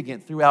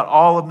significant throughout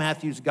all of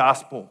Matthew's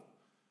gospel.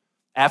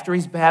 After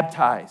he's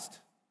baptized,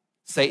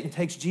 Satan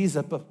takes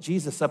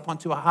Jesus up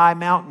onto a high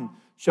mountain,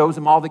 shows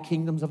him all the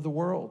kingdoms of the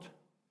world.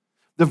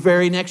 The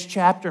very next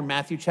chapter,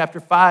 Matthew chapter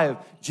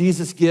 5,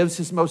 Jesus gives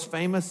his most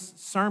famous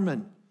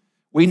sermon.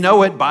 We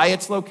know it by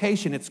its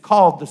location. It's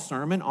called the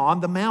Sermon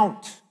on the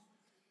Mount.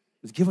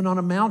 It was given on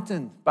a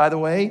mountain, by the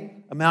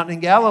way, a mountain in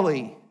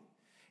Galilee.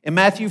 In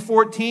Matthew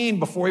 14,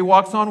 before he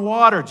walks on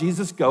water,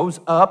 Jesus goes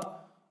up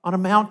on a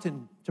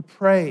mountain to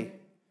pray.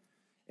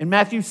 In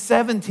Matthew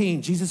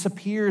 17, Jesus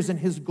appears in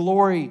his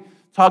glory,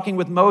 talking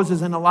with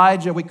Moses and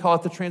Elijah. We call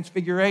it the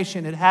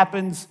Transfiguration. It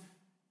happens,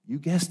 you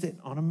guessed it,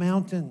 on a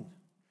mountain.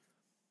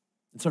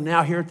 And so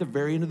now here at the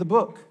very end of the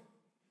book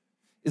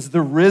is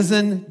the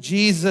risen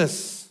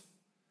Jesus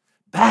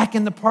back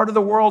in the part of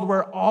the world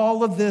where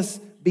all of this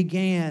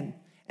began.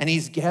 And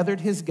he's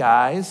gathered his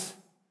guys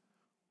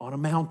on a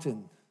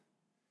mountain.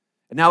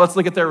 And now let's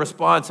look at their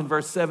response in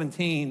verse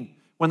 17.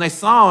 When they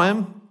saw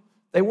him,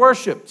 they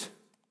worshiped,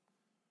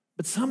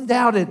 but some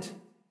doubted.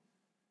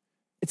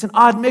 It's an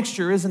odd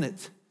mixture, isn't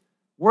it?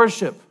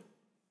 Worship,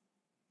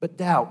 but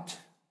doubt.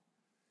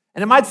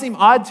 And it might seem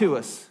odd to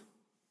us.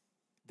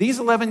 These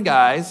 11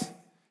 guys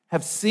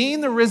have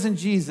seen the risen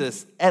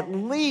Jesus at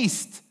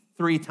least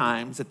 3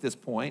 times at this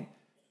point,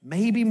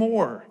 maybe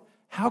more.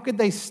 How could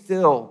they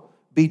still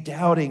be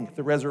doubting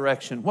the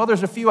resurrection? Well,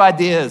 there's a few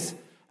ideas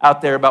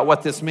out there about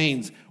what this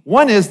means.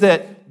 One is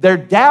that their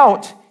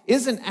doubt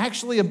isn't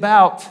actually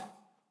about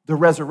the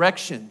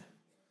resurrection.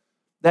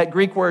 That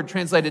Greek word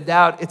translated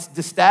doubt, it's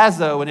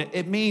distazo, and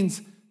it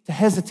means to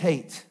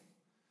hesitate,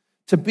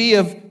 to be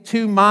of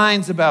 2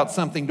 minds about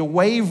something, to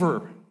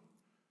waver.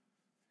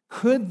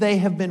 Could they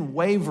have been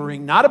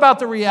wavering, not about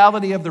the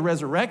reality of the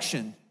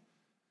resurrection,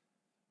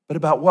 but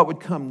about what would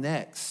come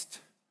next?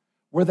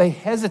 Were they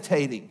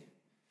hesitating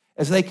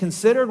as they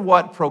considered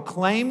what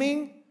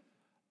proclaiming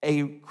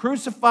a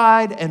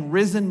crucified and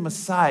risen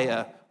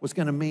Messiah was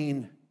going to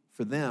mean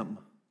for them?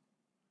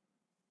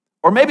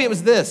 Or maybe it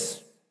was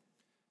this.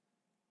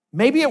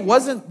 Maybe it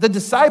wasn't the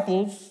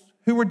disciples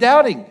who were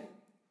doubting.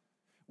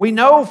 We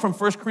know from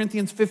 1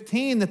 Corinthians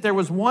 15 that there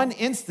was one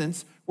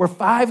instance where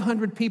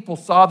 500 people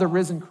saw the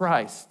risen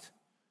Christ.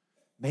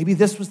 Maybe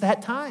this was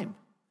that time.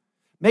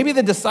 Maybe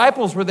the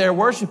disciples were there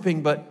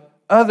worshiping, but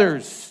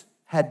others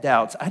had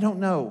doubts. I don't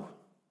know.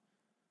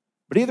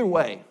 But either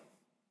way,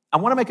 I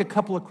want to make a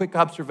couple of quick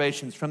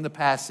observations from the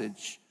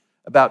passage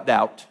about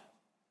doubt.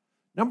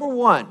 Number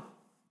 1,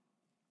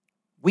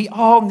 we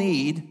all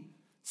need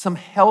some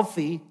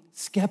healthy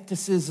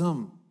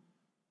skepticism.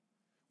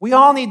 We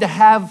all need to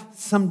have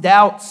some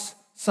doubts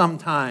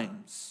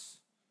sometimes.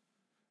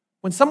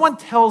 When someone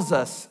tells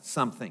us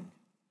something,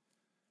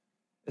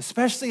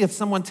 especially if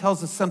someone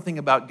tells us something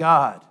about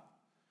God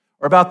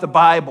or about the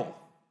Bible,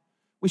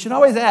 we should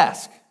always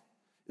ask,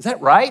 is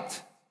that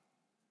right?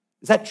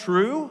 Is that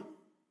true?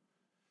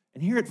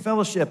 And here at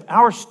Fellowship,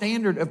 our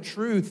standard of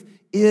truth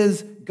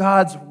is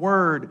God's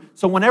word.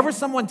 So whenever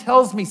someone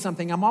tells me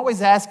something, I'm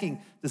always asking,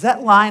 does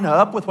that line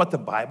up with what the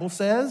Bible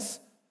says?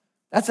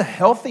 That's a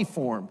healthy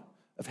form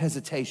of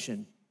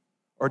hesitation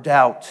or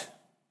doubt.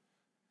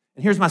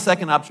 And here's my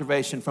second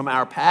observation from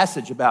our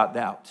passage about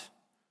doubt.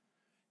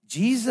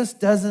 Jesus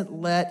doesn't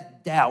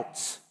let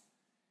doubts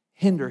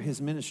hinder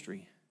his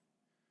ministry.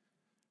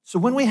 So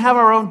when we have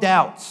our own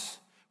doubts,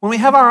 when we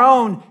have our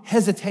own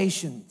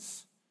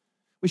hesitations,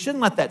 we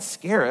shouldn't let that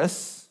scare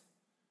us.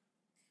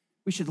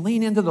 We should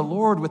lean into the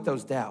Lord with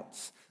those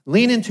doubts.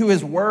 Lean into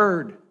his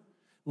word.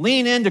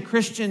 Lean into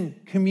Christian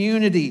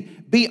community.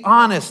 Be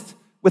honest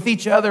with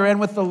each other and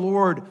with the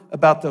Lord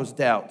about those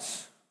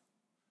doubts.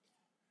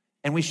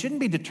 And we shouldn't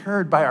be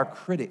deterred by our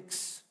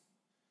critics.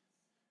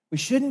 We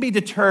shouldn't be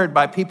deterred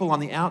by people on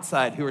the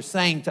outside who are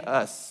saying to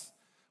us,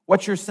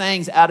 what you're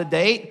saying is out of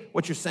date,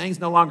 what you're saying is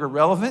no longer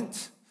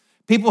relevant.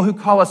 People who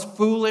call us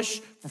foolish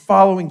for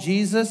following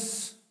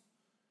Jesus.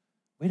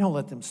 We don't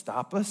let them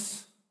stop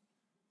us.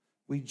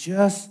 We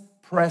just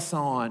press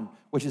on,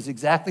 which is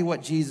exactly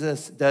what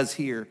Jesus does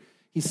here.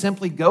 He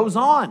simply goes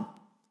on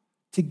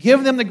to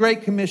give them the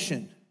Great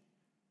Commission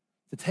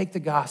to take the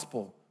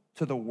gospel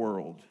to the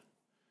world.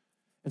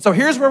 And so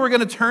here's where we're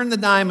going to turn the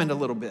diamond a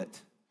little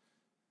bit.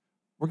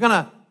 We're going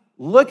to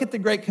look at the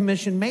Great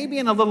Commission maybe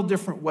in a little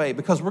different way,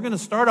 because we're going to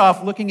start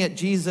off looking at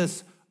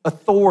Jesus'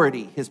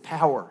 authority, his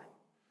power.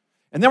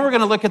 And then we're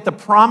going to look at the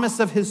promise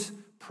of his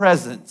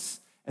presence.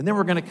 And then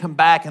we're going to come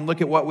back and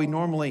look at what we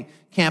normally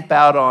camp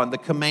out on, the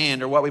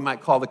command, or what we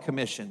might call the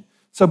commission.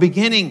 So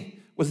beginning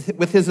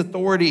with his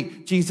authority,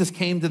 Jesus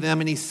came to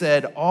them and he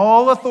said,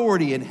 all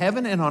authority in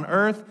heaven and on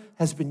earth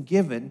has been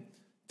given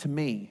to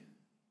me.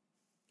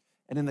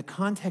 And in the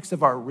context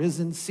of our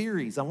Risen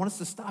series, I want us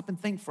to stop and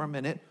think for a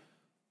minute,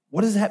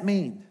 what does that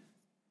mean?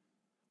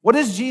 What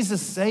is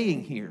Jesus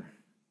saying here?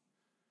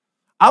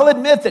 I'll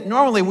admit that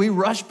normally we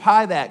rush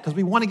by that because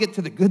we want to get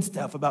to the good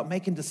stuff about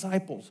making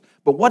disciples.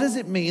 But what does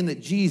it mean that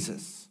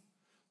Jesus,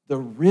 the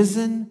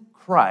risen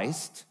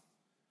Christ,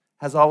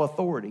 has all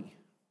authority?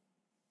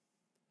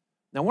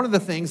 Now, one of the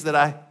things that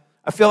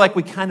I feel like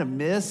we kind of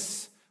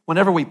miss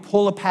whenever we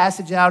pull a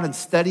passage out and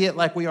study it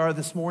like we are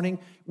this morning,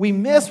 we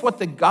miss what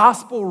the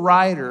gospel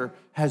writer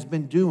has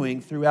been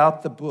doing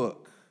throughout the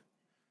book.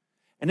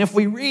 And if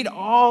we read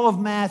all of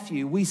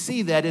Matthew, we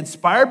see that,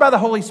 inspired by the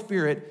Holy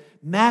Spirit,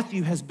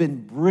 Matthew has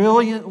been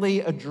brilliantly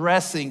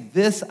addressing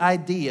this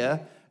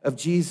idea of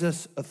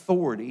Jesus'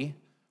 authority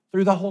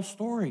through the whole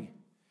story.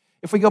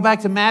 If we go back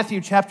to Matthew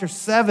chapter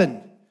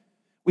 7,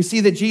 we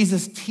see that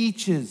Jesus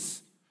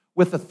teaches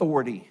with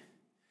authority.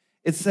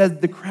 It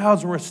said the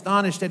crowds were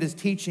astonished at his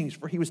teachings,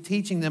 for he was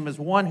teaching them as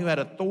one who had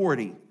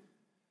authority,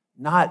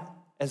 not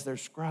as their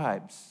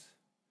scribes.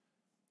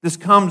 This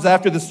comes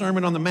after the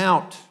Sermon on the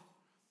Mount.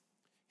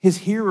 His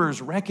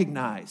hearers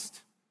recognized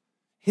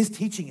his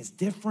teaching is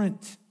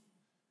different.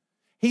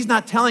 He's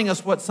not telling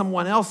us what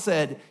someone else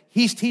said.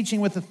 He's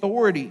teaching with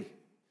authority.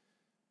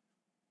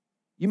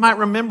 You might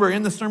remember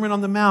in the Sermon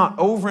on the Mount,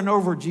 over and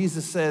over,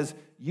 Jesus says,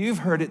 "You've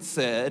heard it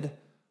said,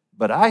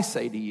 but I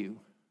say to you."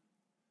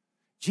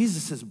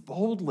 Jesus is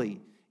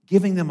boldly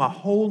giving them a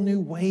whole new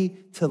way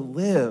to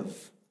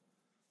live.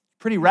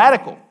 Pretty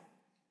radical,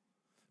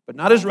 but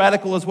not as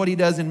radical as what he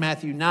does in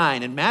Matthew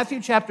 9. In Matthew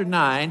chapter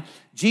 9,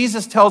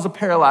 Jesus tells a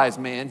paralyzed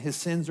man his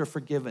sins are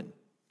forgiven.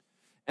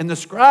 And the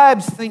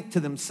scribes think to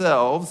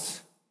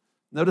themselves,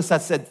 notice I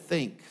said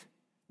think,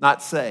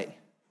 not say.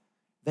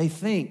 They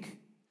think,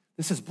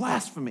 this is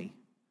blasphemy.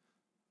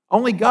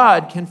 Only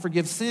God can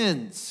forgive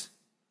sins,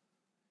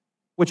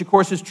 which of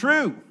course is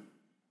true.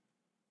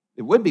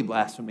 It would be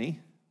blasphemy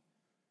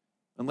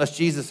unless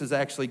Jesus is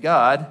actually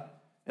God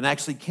and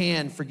actually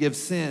can forgive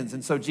sins.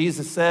 And so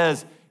Jesus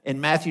says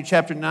in Matthew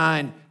chapter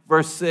 9,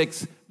 verse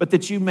 6, "But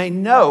that you may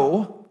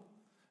know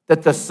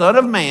that the Son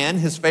of Man,"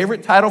 his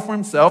favorite title for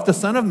himself, "the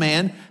Son of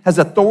Man has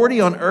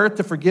authority on earth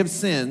to forgive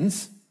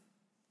sins,"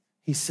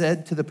 he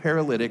said to the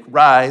paralytic,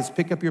 "Rise,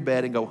 pick up your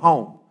bed and go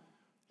home."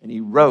 And he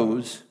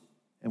rose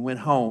and went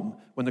home.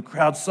 When the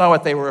crowd saw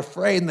it, they were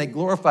afraid and they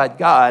glorified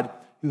God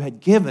who had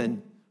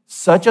given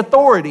such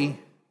authority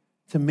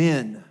to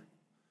men.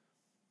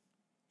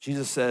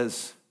 Jesus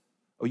says,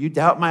 "Oh, you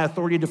doubt my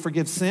authority to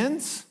forgive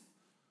sins?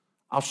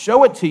 I'll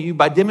show it to you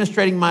by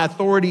demonstrating my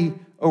authority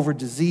over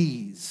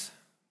disease."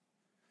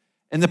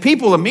 And the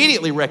people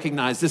immediately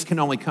recognized this can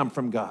only come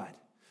from God.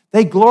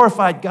 They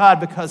glorified God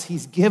because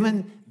he's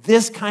given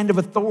this kind of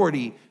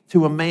authority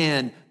to a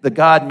man, the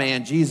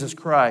God-man, Jesus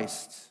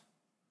Christ.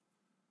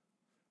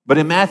 But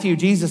in Matthew,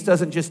 Jesus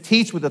doesn't just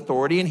teach with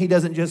authority and he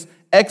doesn't just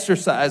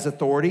exercise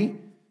authority.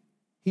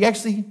 He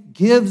actually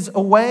gives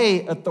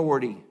away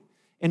authority.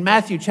 In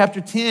Matthew chapter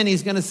 10,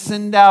 he's going to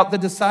send out the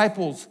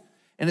disciples.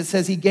 And it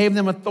says he gave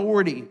them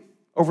authority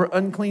over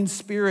unclean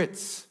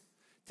spirits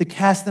to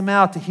cast them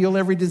out, to heal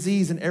every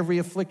disease and every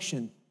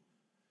affliction.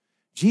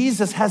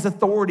 Jesus has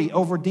authority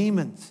over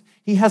demons.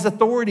 He has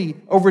authority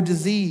over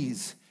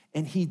disease,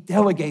 and he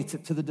delegates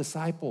it to the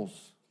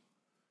disciples.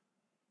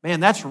 Man,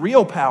 that's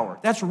real power.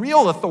 That's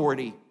real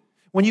authority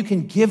when you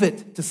can give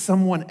it to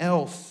someone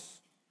else.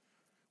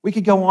 We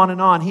could go on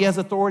and on. He has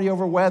authority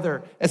over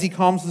weather as he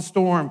calms the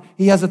storm.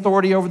 He has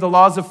authority over the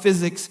laws of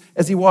physics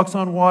as he walks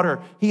on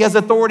water. He has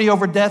authority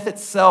over death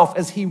itself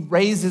as he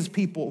raises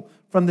people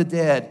from the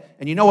dead.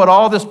 And you know what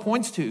all this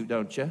points to,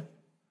 don't you?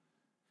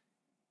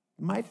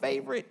 My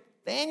favorite,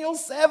 Daniel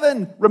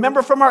 7.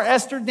 Remember from our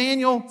Esther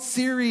Daniel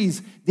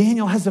series,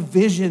 Daniel has a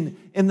vision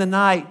in the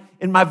night.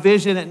 In my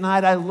vision at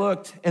night I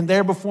looked, and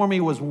there before me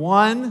was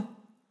one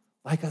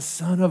like a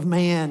son of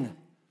man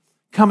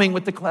coming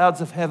with the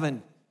clouds of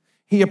heaven.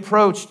 He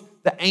approached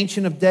the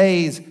Ancient of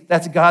Days,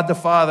 that's God the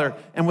Father,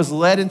 and was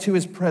led into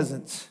his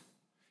presence.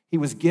 He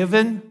was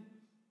given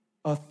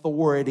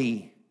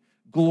authority,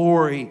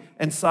 glory,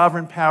 and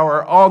sovereign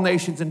power. All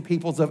nations and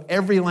peoples of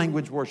every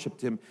language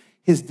worshiped him.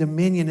 His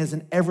dominion is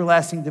an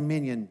everlasting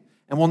dominion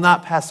and will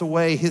not pass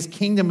away. His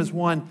kingdom is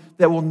one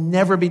that will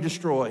never be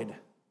destroyed.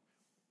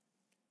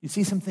 You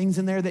see some things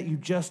in there that you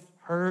just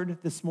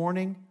heard this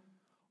morning?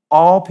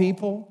 All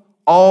people,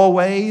 all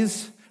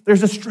ways.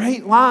 There's a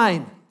straight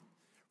line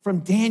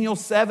from Daniel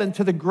 7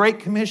 to the Great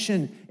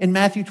Commission in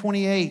Matthew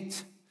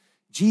 28.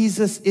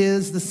 Jesus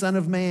is the Son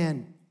of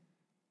Man,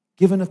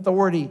 given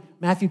authority.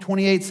 Matthew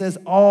 28 says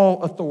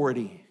all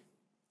authority.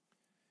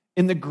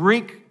 In the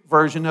Greek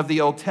version of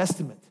the Old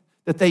Testament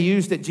that they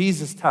used at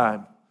Jesus'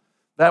 time,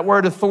 that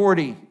word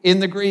authority in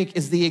the Greek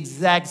is the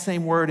exact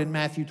same word in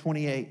Matthew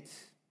 28.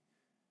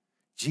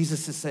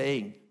 Jesus is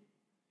saying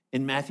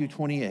in Matthew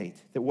 28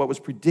 that what was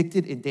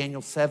predicted in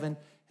Daniel 7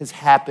 has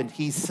happened.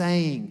 He's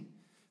saying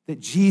that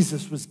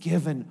Jesus was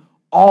given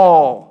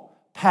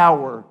all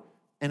power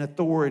and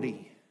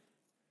authority.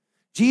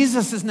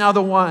 Jesus is now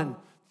the one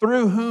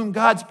through whom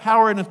God's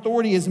power and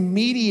authority is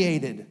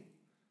mediated.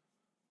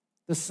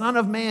 The Son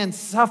of Man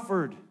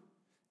suffered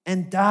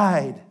and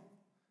died,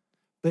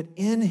 but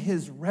in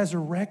his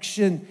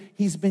resurrection,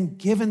 he's been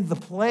given the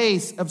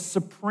place of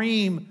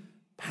supreme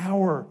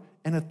power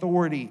and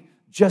authority,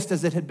 just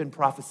as it had been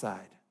prophesied.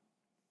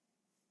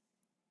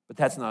 But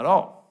that's not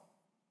all.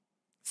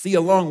 See,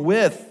 along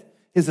with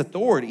his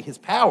authority, his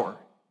power,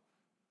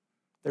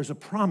 there's a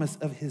promise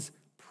of his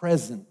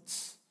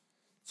presence.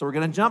 So we're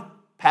going to jump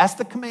past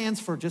the commands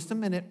for just a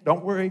minute.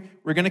 Don't worry,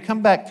 we're going to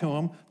come back to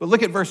them. But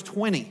look at verse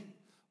 20.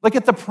 Look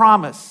at the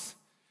promise.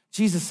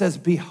 Jesus says,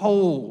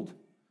 behold,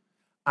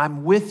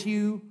 I'm with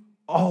you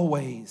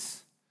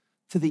always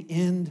to the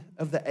end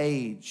of the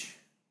age.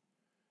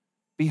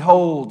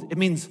 Behold, it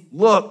means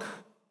look.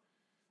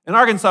 In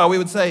Arkansas, we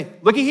would say,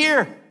 looky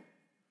here.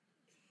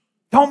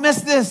 Don't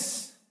miss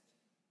this.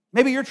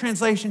 Maybe your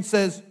translation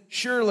says,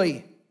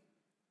 surely.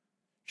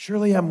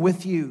 Surely I'm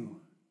with you.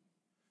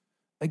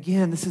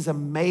 Again, this is a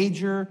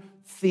major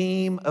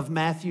theme of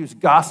Matthew's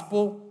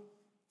gospel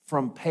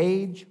from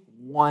page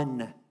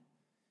 1.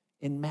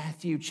 In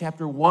Matthew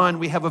chapter 1,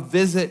 we have a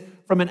visit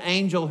from an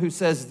angel who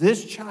says,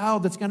 this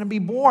child that's going to be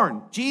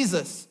born,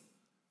 Jesus,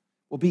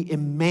 will be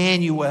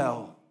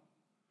Emmanuel,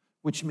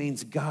 which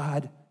means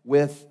God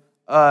with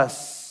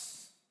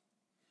us.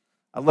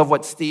 I love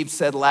what Steve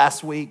said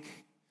last week.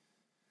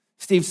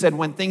 Steve said,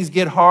 when things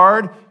get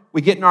hard,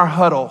 we get in our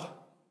huddle.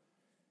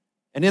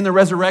 And in the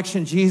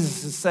resurrection,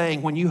 Jesus is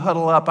saying, when you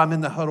huddle up, I'm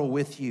in the huddle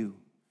with you.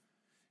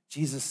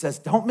 Jesus says,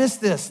 don't miss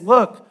this.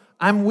 Look,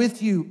 I'm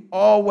with you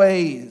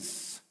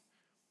always.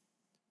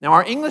 Now,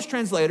 our English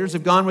translators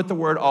have gone with the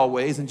word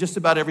always in just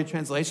about every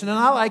translation, and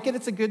I like it.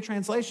 It's a good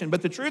translation.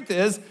 But the truth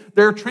is,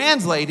 they're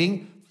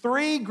translating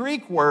 3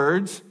 Greek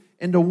words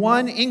into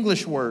 1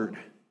 English word.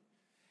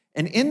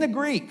 And in the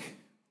Greek,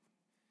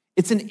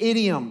 it's an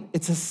idiom.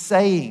 It's a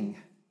saying.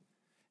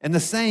 And the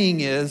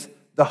saying is,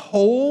 the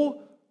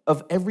whole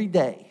of every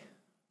day.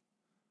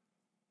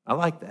 I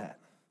like that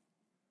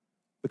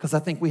because I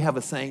think we have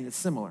a saying that's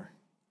similar.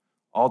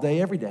 All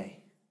day, every day.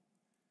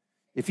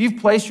 If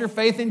you've placed your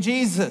faith in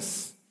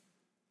Jesus,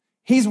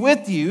 he's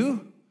with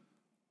you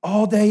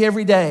all day,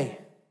 every day.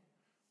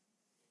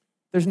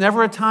 There's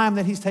never a time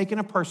that he's taken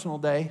a personal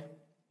day.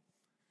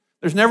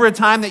 There's never a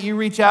time that you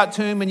reach out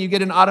to him and you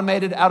get an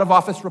automated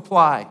out-of-office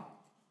reply.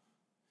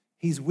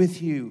 He's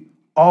with you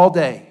all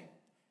day,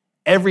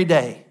 every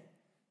day,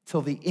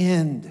 till the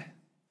end.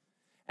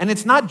 And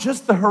it's not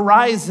just the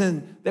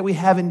horizon that we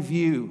have in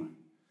view.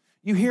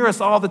 You hear us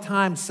all the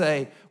time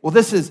say, well,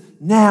 this is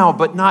now,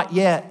 but not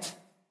yet.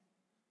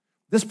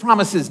 This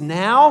promise is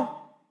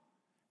now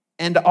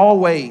and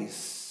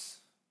always.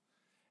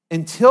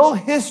 Until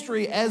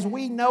history as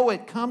we know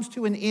it comes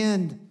to an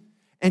end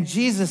and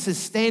Jesus is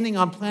standing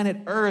on planet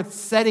Earth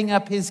setting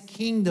up his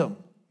kingdom,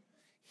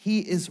 he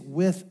is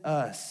with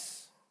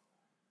us.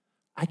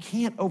 I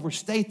can't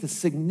overstate the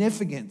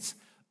significance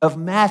of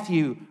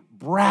Matthew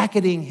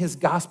bracketing his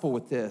gospel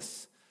with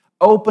this,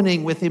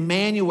 opening with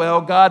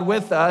Emmanuel, God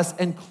with us,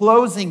 and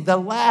closing the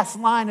last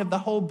line of the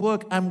whole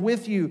book, I'm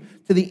with you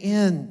to the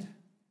end,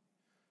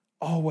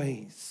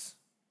 always.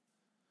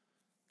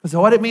 Because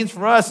what it means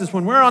for us is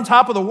when we're on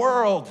top of the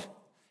world,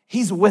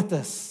 he's with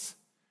us.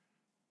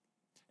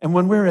 And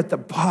when we're at the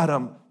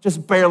bottom,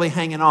 just barely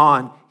hanging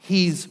on,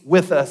 he's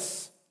with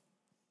us.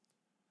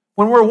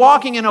 When we're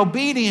walking in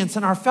obedience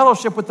and our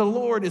fellowship with the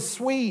Lord is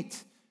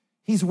sweet,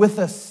 he's with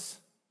us.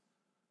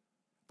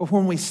 But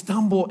when we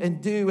stumble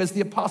and do, as the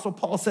Apostle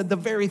Paul said, the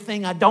very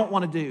thing I don't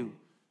want to do,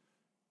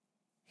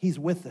 he's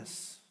with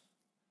us.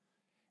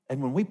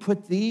 And when we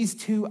put these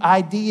 2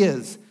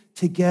 ideas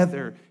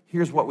together,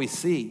 here's what we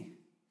see.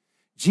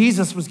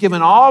 Jesus was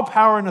given all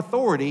power and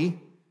authority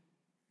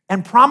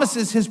and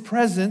promises his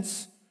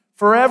presence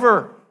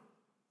forever.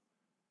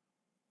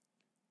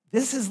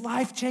 This is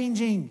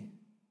life-changing.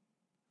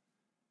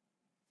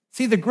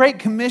 See, the Great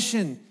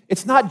Commission,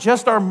 it's not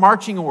just our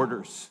marching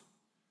orders.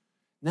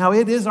 Now,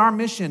 it is our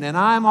mission, and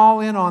I'm all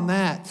in on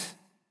that.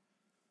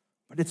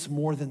 But it's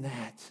more than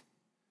that.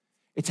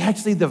 It's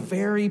actually the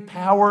very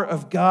power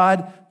of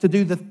God to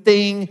do the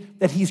thing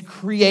that he's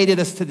created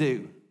us to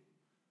do.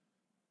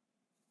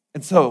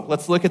 And so,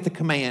 let's look at the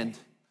command.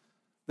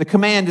 The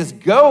command is,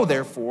 go,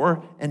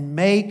 therefore, and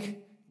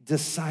make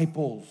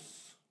disciples.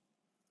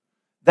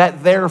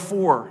 That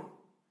therefore,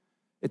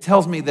 it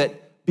tells me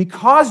that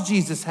because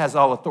Jesus has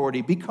all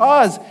authority,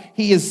 because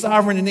he is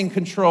sovereign and in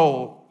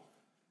control,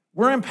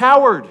 we're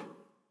empowered.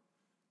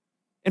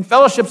 In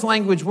Fellowship's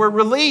language, we're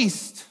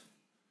released.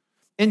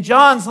 In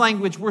John's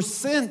language, we're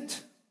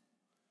sent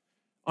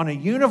on a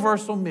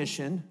universal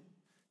mission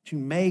to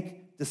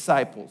make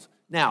disciples.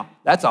 Now,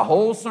 that's a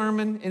whole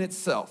sermon in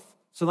itself.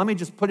 So let me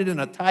just put it in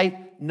a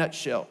tight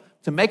nutshell.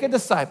 To make a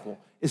disciple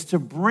is to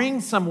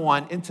bring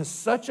someone into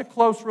such a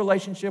close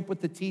relationship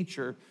with the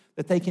teacher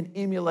that they can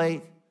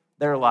emulate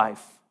their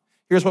life.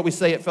 Here's what we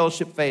say at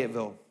Fellowship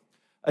Fayetteville.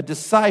 A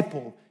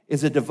disciple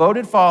is a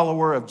devoted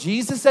follower of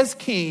Jesus as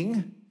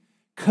King,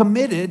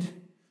 committed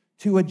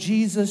to a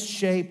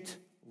Jesus-shaped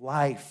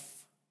life.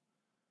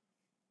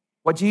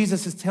 What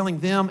Jesus is telling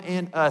them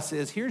and us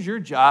is, here's your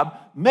job,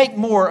 make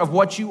more of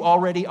what you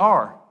already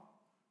are.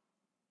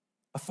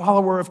 A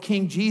follower of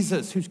King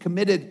Jesus who's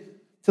committed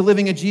to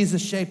living a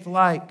Jesus-shaped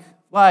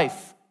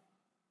life.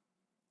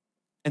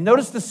 And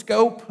notice the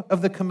scope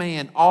of the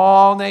command,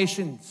 all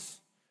nations.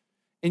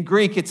 In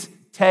Greek, it's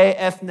te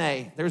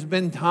ethne. There's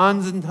been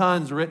tons and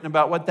tons written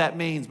about what that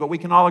means, but we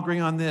can all agree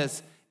on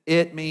this.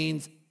 It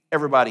means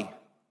everybody.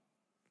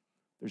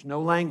 There's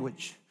no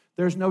language.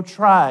 There's no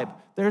tribe.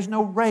 There's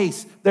no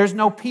race. There's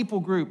no people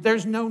group.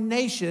 There's no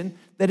nation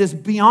that is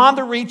beyond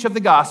the reach of the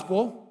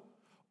gospel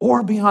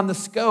or beyond the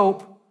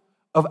scope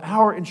of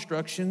our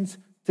instructions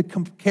to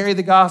carry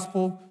the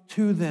gospel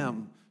to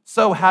them.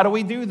 So how do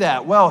we do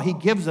that? Well, he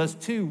gives us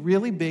two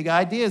really big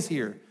ideas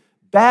here.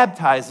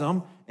 Baptize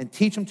them and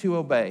teach them to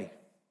obey.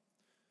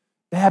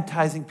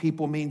 Baptizing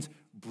people means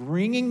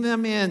bringing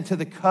them into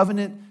the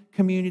covenant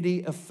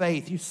community of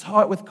faith. You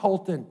saw it with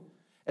Colton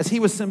as he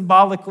was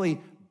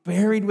symbolically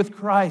buried with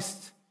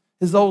Christ.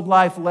 His old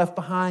life left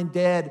behind,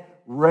 dead,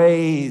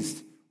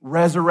 raised,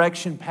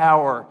 resurrection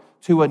power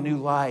to a new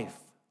life.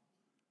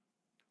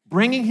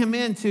 Bringing him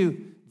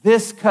into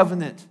this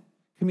covenant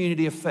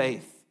community of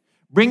faith.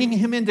 Bringing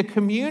him into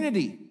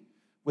community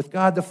with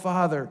God the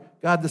Father,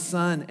 God the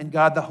Son, and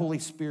God the Holy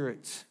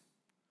Spirit.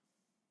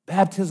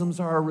 Baptisms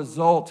are a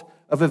result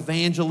of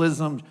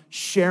evangelism,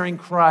 sharing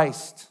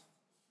Christ.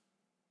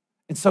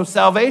 And so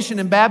salvation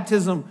and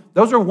baptism,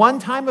 those are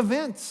one-time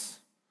events.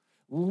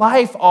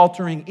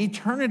 Life-altering,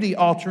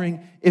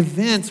 eternity-altering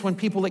events when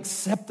people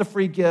accept the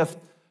free gift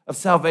of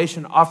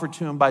salvation offered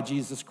to them by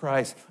Jesus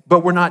Christ. But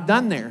we're not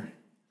done there.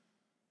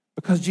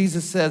 Because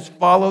Jesus says,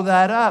 follow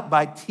that up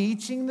by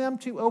teaching them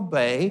to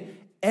obey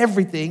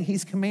everything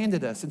he's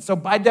commanded us. And so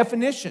by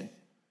definition,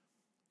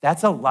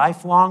 that's a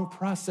lifelong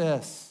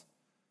process.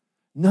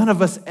 None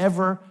of us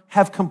ever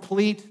have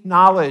complete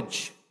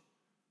knowledge.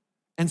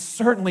 And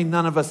certainly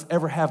none of us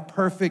ever have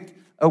perfect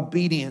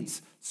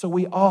obedience. So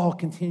we all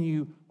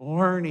continue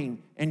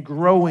learning and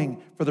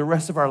growing for the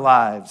rest of our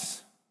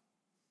lives.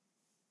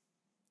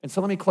 And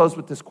so let me close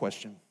with this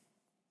question.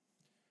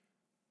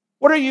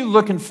 What are you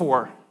looking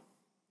for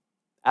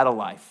out of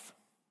life?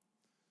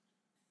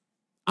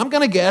 I'm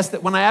going to guess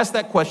that when I ask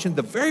that question,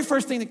 the very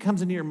first thing that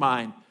comes into your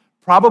mind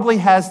probably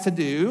has to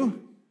do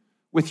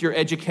with your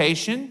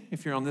education,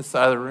 if you're on this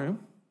side of the room,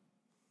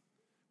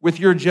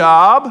 with your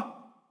job,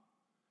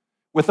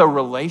 with a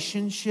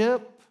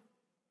relationship,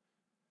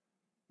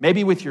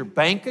 maybe with your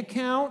bank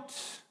account,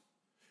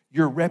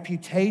 your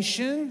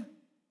reputation.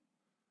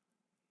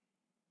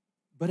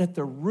 But at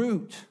the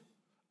root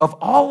of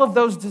all of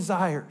those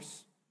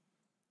desires,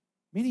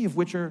 many of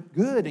which are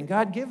good and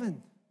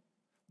God-given,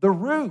 the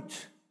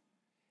root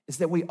is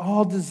that we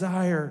all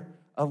desire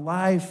a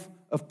life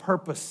of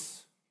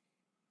purpose.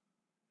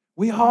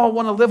 We all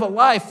want to live a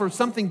life for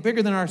something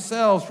bigger than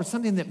ourselves, for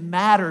something that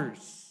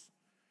matters.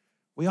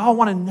 We all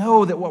want to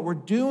know that what we're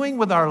doing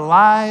with our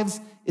lives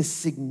is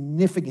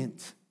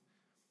significant.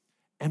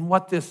 And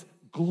what this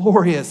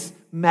glorious,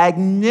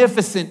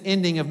 magnificent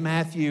ending of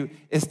Matthew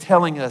is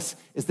telling us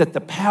is that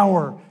the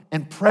power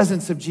and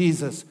presence of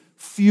Jesus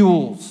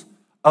fuels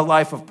a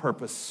life of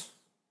purpose.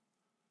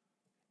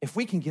 If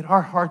we can get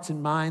our hearts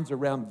and minds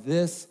around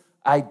this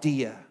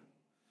idea,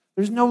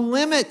 there's no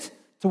limit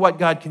to what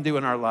God can do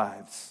in our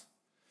lives.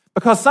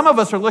 Because some of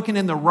us are looking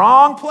in the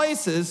wrong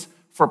places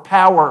for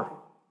power,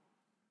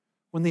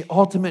 when the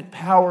ultimate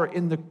power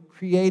in the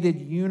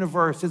created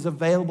universe is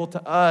available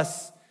to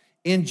us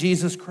in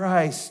Jesus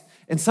Christ.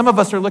 And some of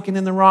us are looking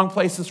in the wrong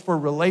places for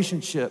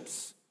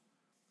relationships,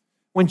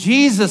 when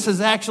Jesus has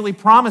actually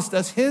promised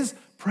us his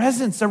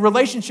presence, a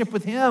relationship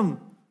with him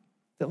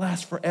that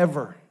lasts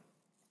forever.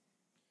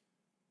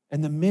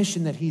 And the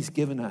mission that he's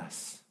given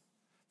us.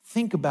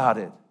 Think about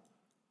it.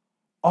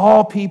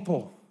 All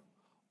people,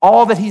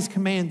 all that he's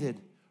commanded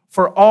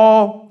for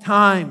all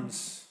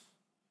times.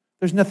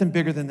 There's nothing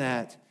bigger than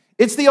that.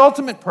 It's the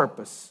ultimate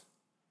purpose.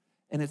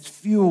 And it's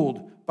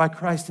fueled by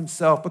Christ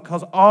himself,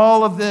 because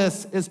all of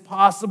this is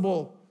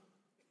possible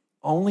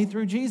only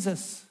through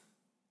Jesus.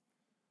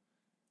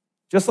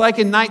 Just like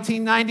in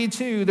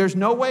 1992, there's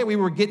no way we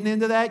were getting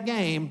into that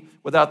game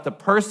without the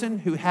person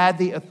who had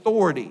the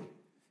authority.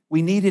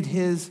 We needed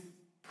his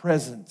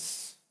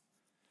presence.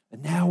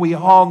 And now we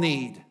all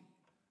need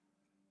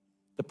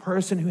the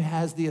person who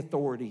has the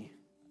authority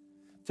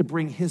to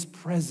bring his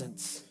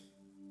presence,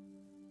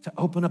 to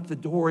open up the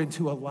door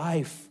into a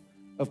life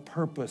of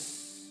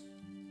purpose.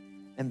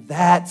 And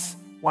that's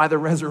why the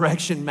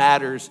resurrection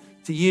matters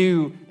to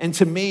you and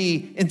to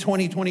me in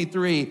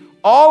 2023.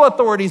 All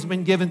authority has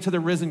been given to the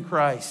risen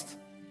Christ.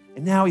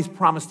 And now he's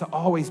promised to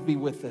always be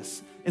with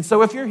us. And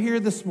so if you're here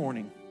this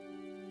morning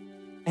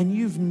and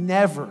you've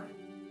never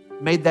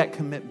made that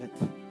commitment,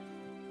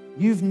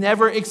 you've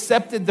never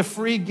accepted the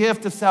free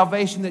gift of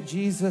salvation that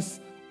Jesus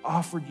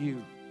offered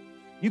you,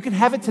 you can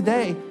have it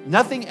today.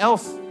 Nothing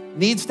else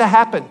needs to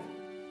happen.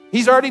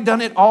 He's already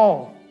done it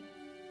all.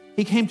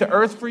 He came to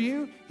earth for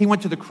you. He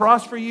went to the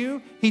cross for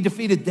you. He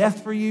defeated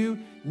death for you.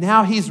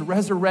 Now he's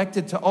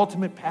resurrected to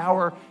ultimate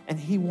power, and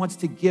he wants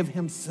to give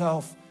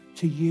himself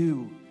to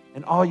you.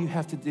 And all you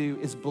have to do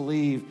is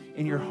believe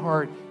in your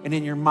heart and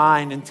in your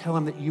mind and tell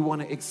him that you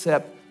want to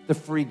accept the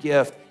free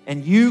gift,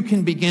 and you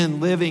can begin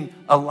living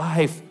a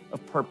life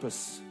of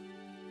purpose.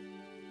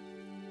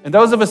 And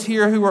those of us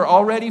here who are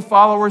already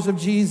followers of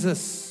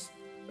Jesus,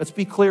 let's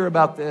be clear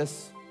about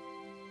this.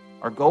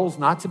 Our goal is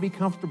not to be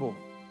comfortable.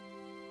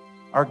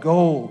 Our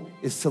goal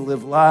is to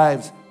live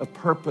lives of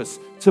purpose,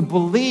 to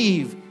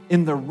believe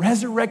in the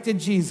resurrected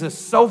Jesus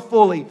so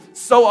fully,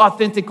 so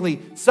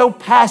authentically, so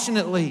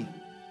passionately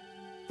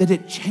that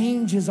it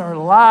changes our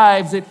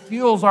lives, it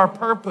fuels our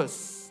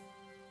purpose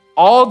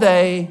all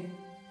day,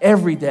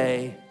 every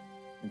day,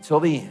 until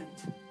the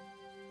end.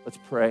 Let's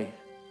pray.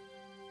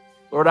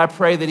 Lord, I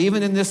pray that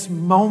even in this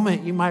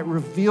moment, you might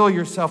reveal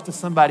yourself to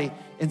somebody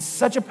in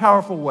such a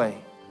powerful way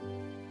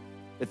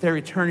that their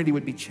eternity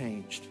would be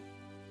changed.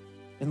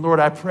 And Lord,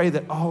 I pray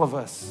that all of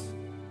us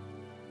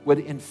would,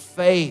 in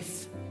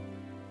faith,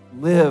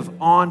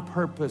 live on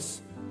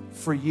purpose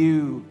for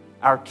you,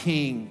 our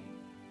King,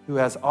 who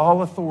has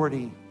all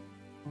authority.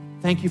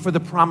 Thank you for the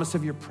promise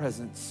of your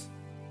presence.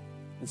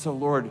 And so,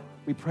 Lord,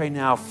 we pray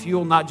now,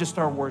 fuel not just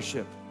our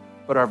worship,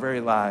 but our very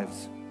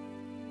lives.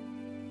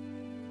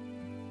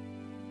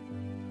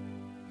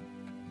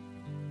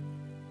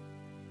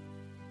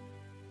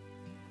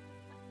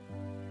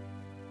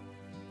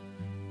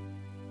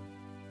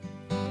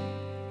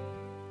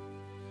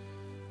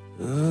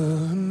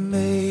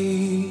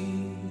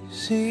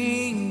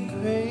 Amazing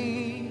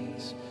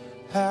grace,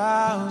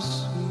 how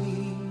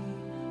sweet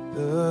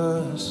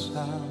the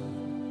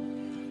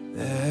sound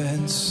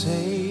that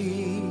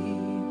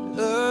saved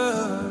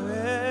a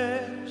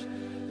wretch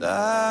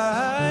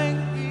like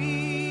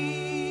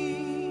me.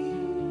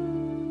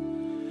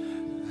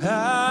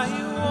 I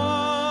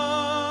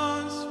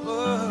once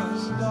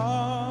was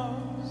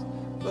lost,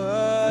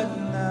 but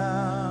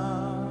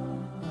now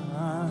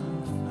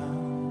I'm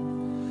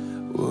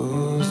found.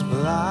 Was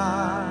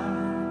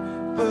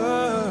blind,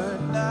 but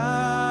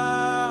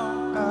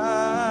now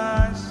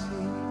I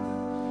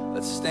see.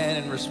 Let's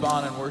stand and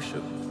respond and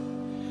worship.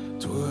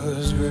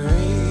 'Twas grace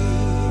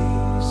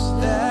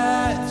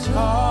that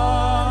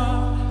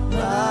taught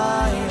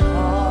my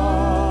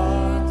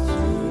heart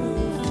to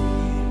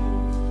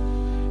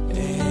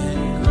fear,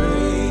 and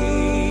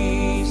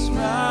grace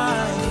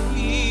my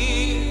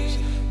fears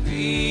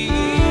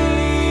relieved.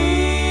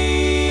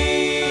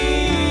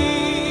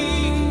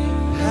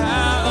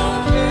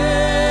 How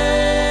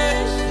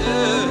precious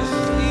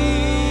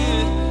is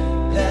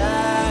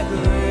that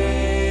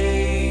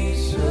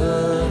grace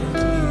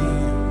appeared.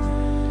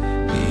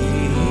 The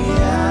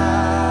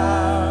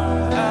hour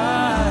I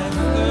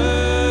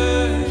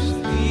first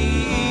believed.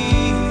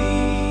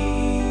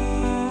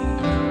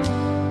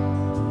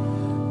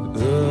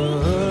 The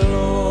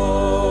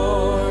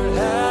Lord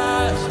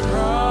has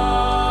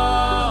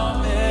promised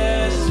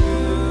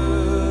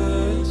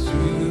good to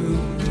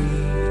me.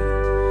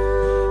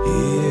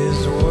 His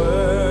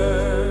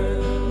word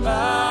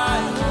my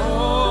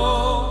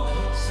hope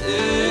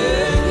secures.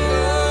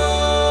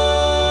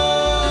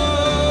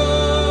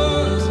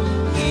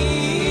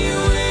 He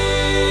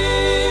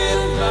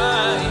will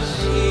my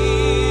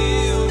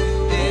shield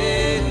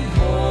and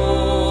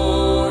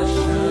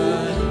portion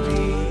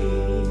be,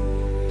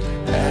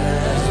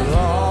 as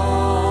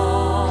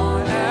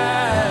long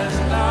as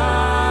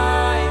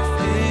life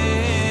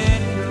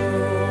endures.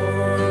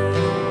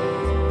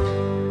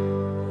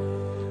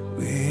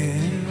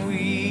 When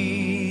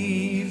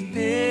we've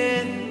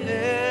been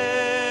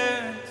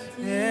there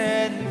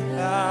 10,000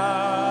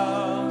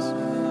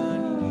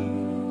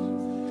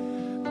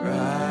 years,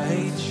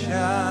 bright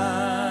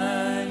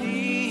shining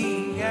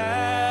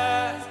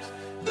as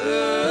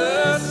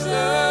the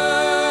sun,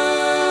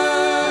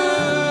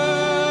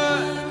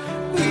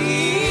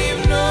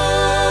 we've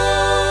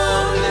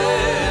known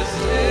less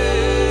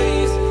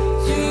days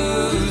to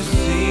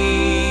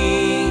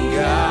sing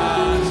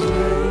God's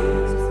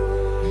praise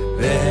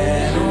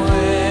than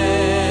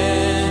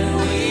when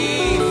we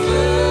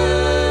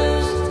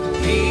first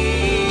begun.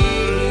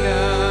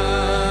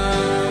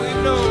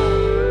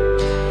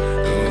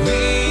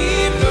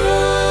 We've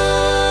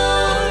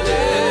known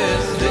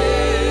less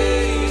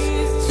days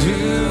to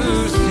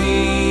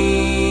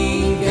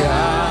sing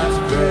God's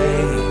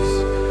praise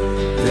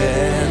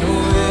than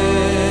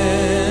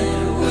when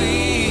we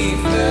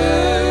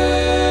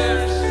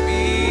first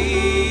begun.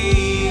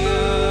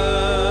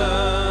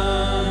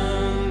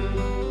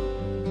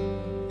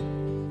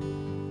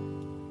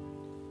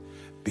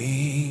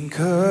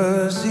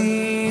 Because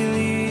He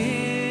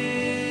lives,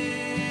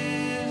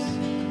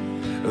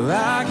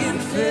 I can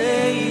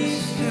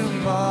face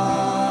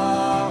tomorrow.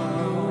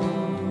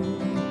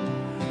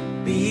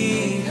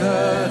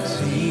 Because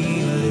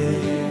He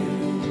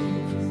lives,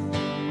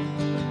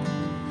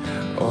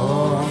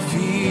 all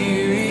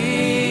fear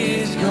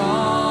is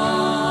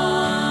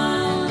gone.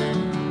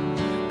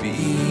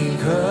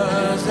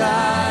 Because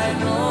I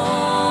know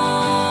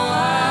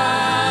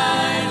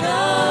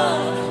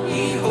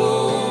He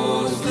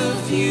holds the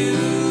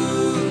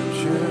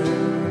future,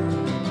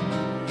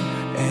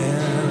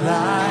 and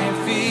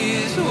life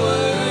is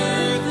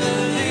worth the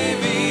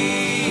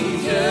living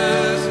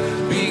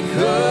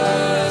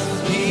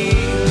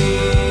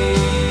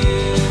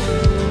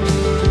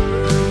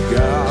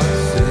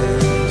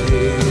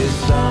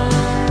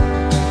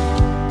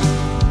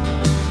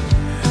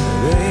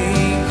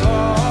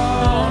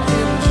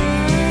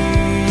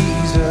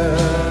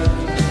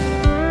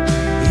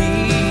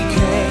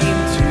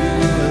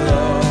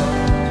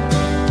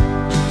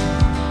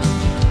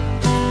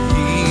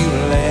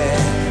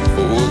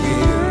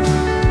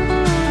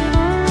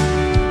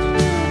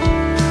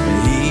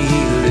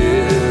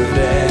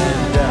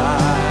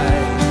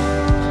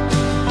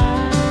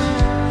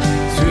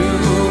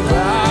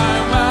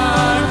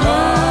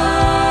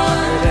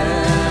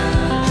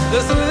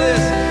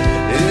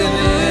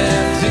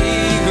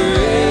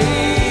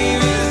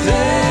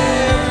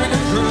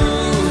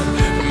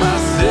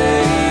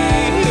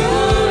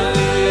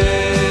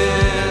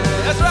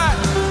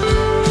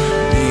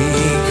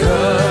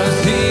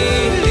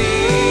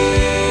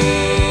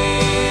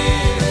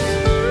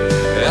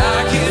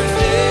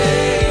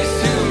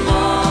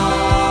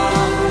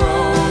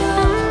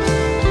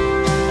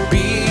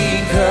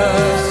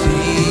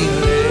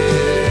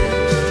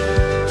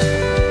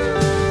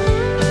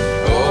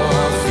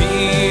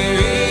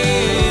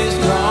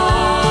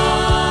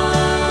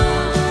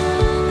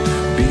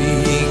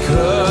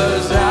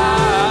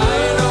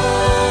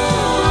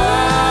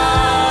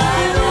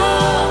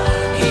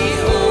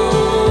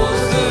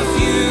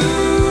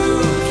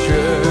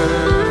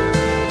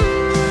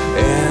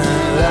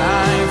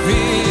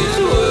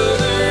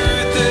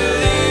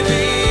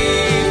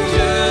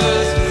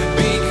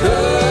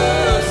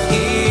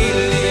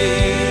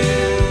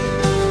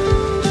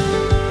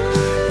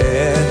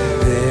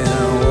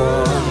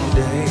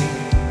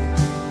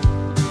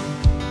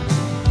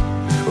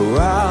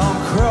I'll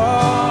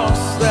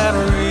cross that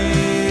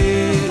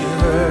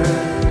river.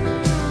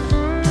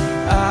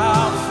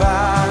 I'll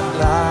fight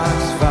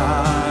life's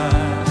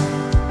fight.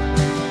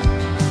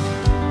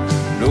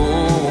 No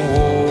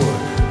war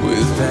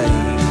with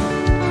pain.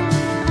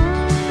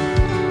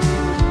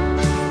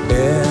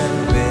 And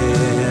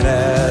men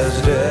as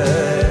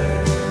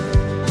death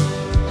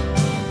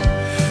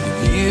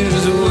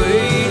gives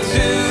way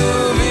to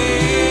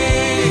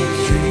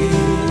victory.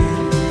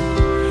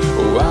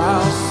 Oh,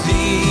 I'll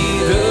see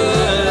the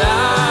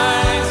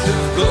lights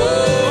of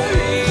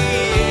glory.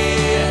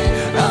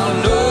 I'll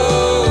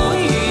know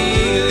He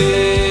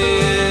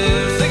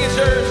lives. Sing it,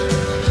 church.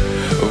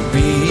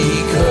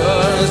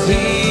 Because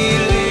He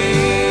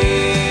lives,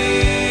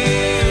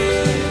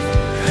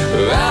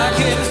 I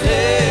can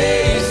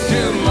face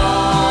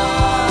tomorrow.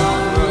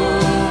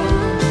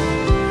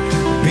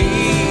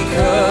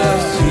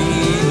 Because He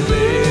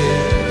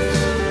lives,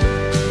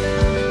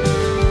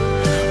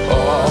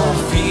 all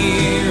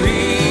fear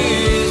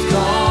is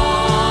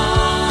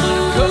gone.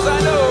 'Cause I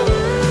know,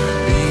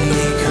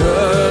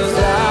 because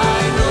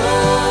I know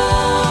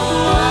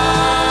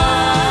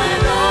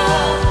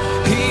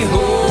He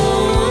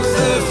holds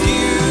the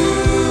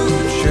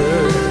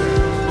future,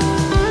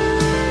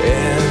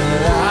 and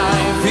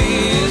life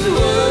is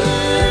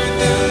worth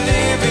the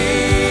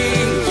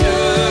living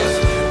just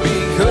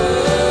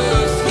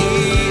because He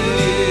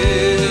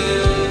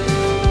lives.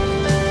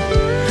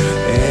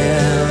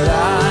 And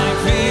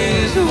life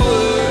is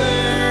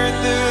worth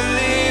the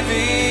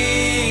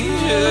living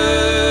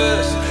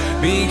just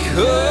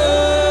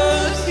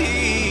because He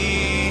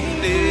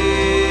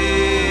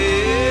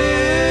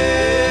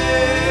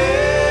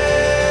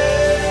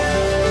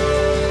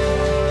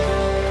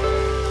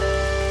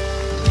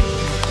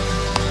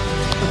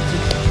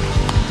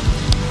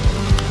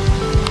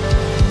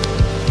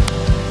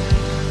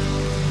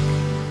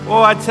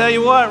Well, I tell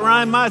you what,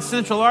 Ryan, my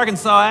Central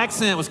Arkansas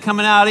accent was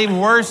coming out even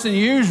worse than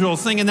usual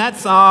singing that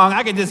song.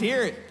 I could just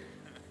hear it.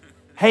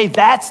 Hey,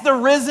 that's the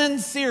Risen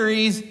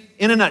series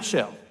in a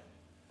nutshell.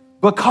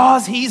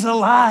 Because He's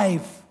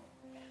alive,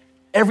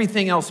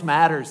 everything else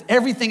matters.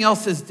 Everything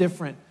else is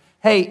different.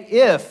 Hey,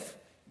 if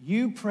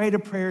you prayed a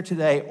prayer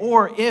today,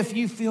 or if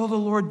you feel the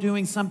Lord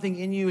doing something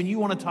in you and you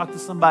want to talk to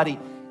somebody,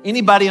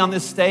 anybody on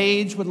this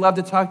stage would love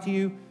to talk to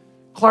you.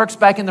 Clark's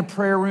back in the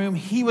prayer room.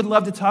 He would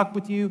love to talk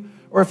with you.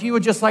 Or if you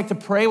would just like to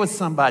pray with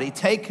somebody,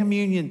 take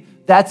communion,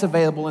 that's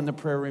available in the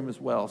prayer room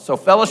as well. So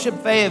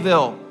Fellowship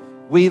Fayetteville,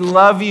 we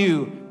love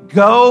you.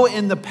 Go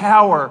in the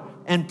power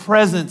and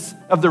presence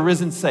of the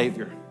risen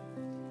Savior.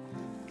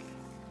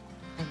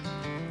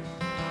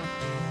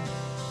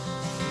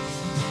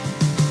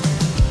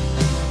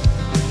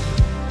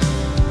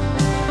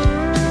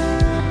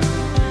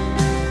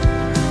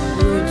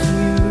 Would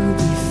you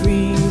be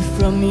free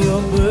from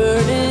your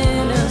burden?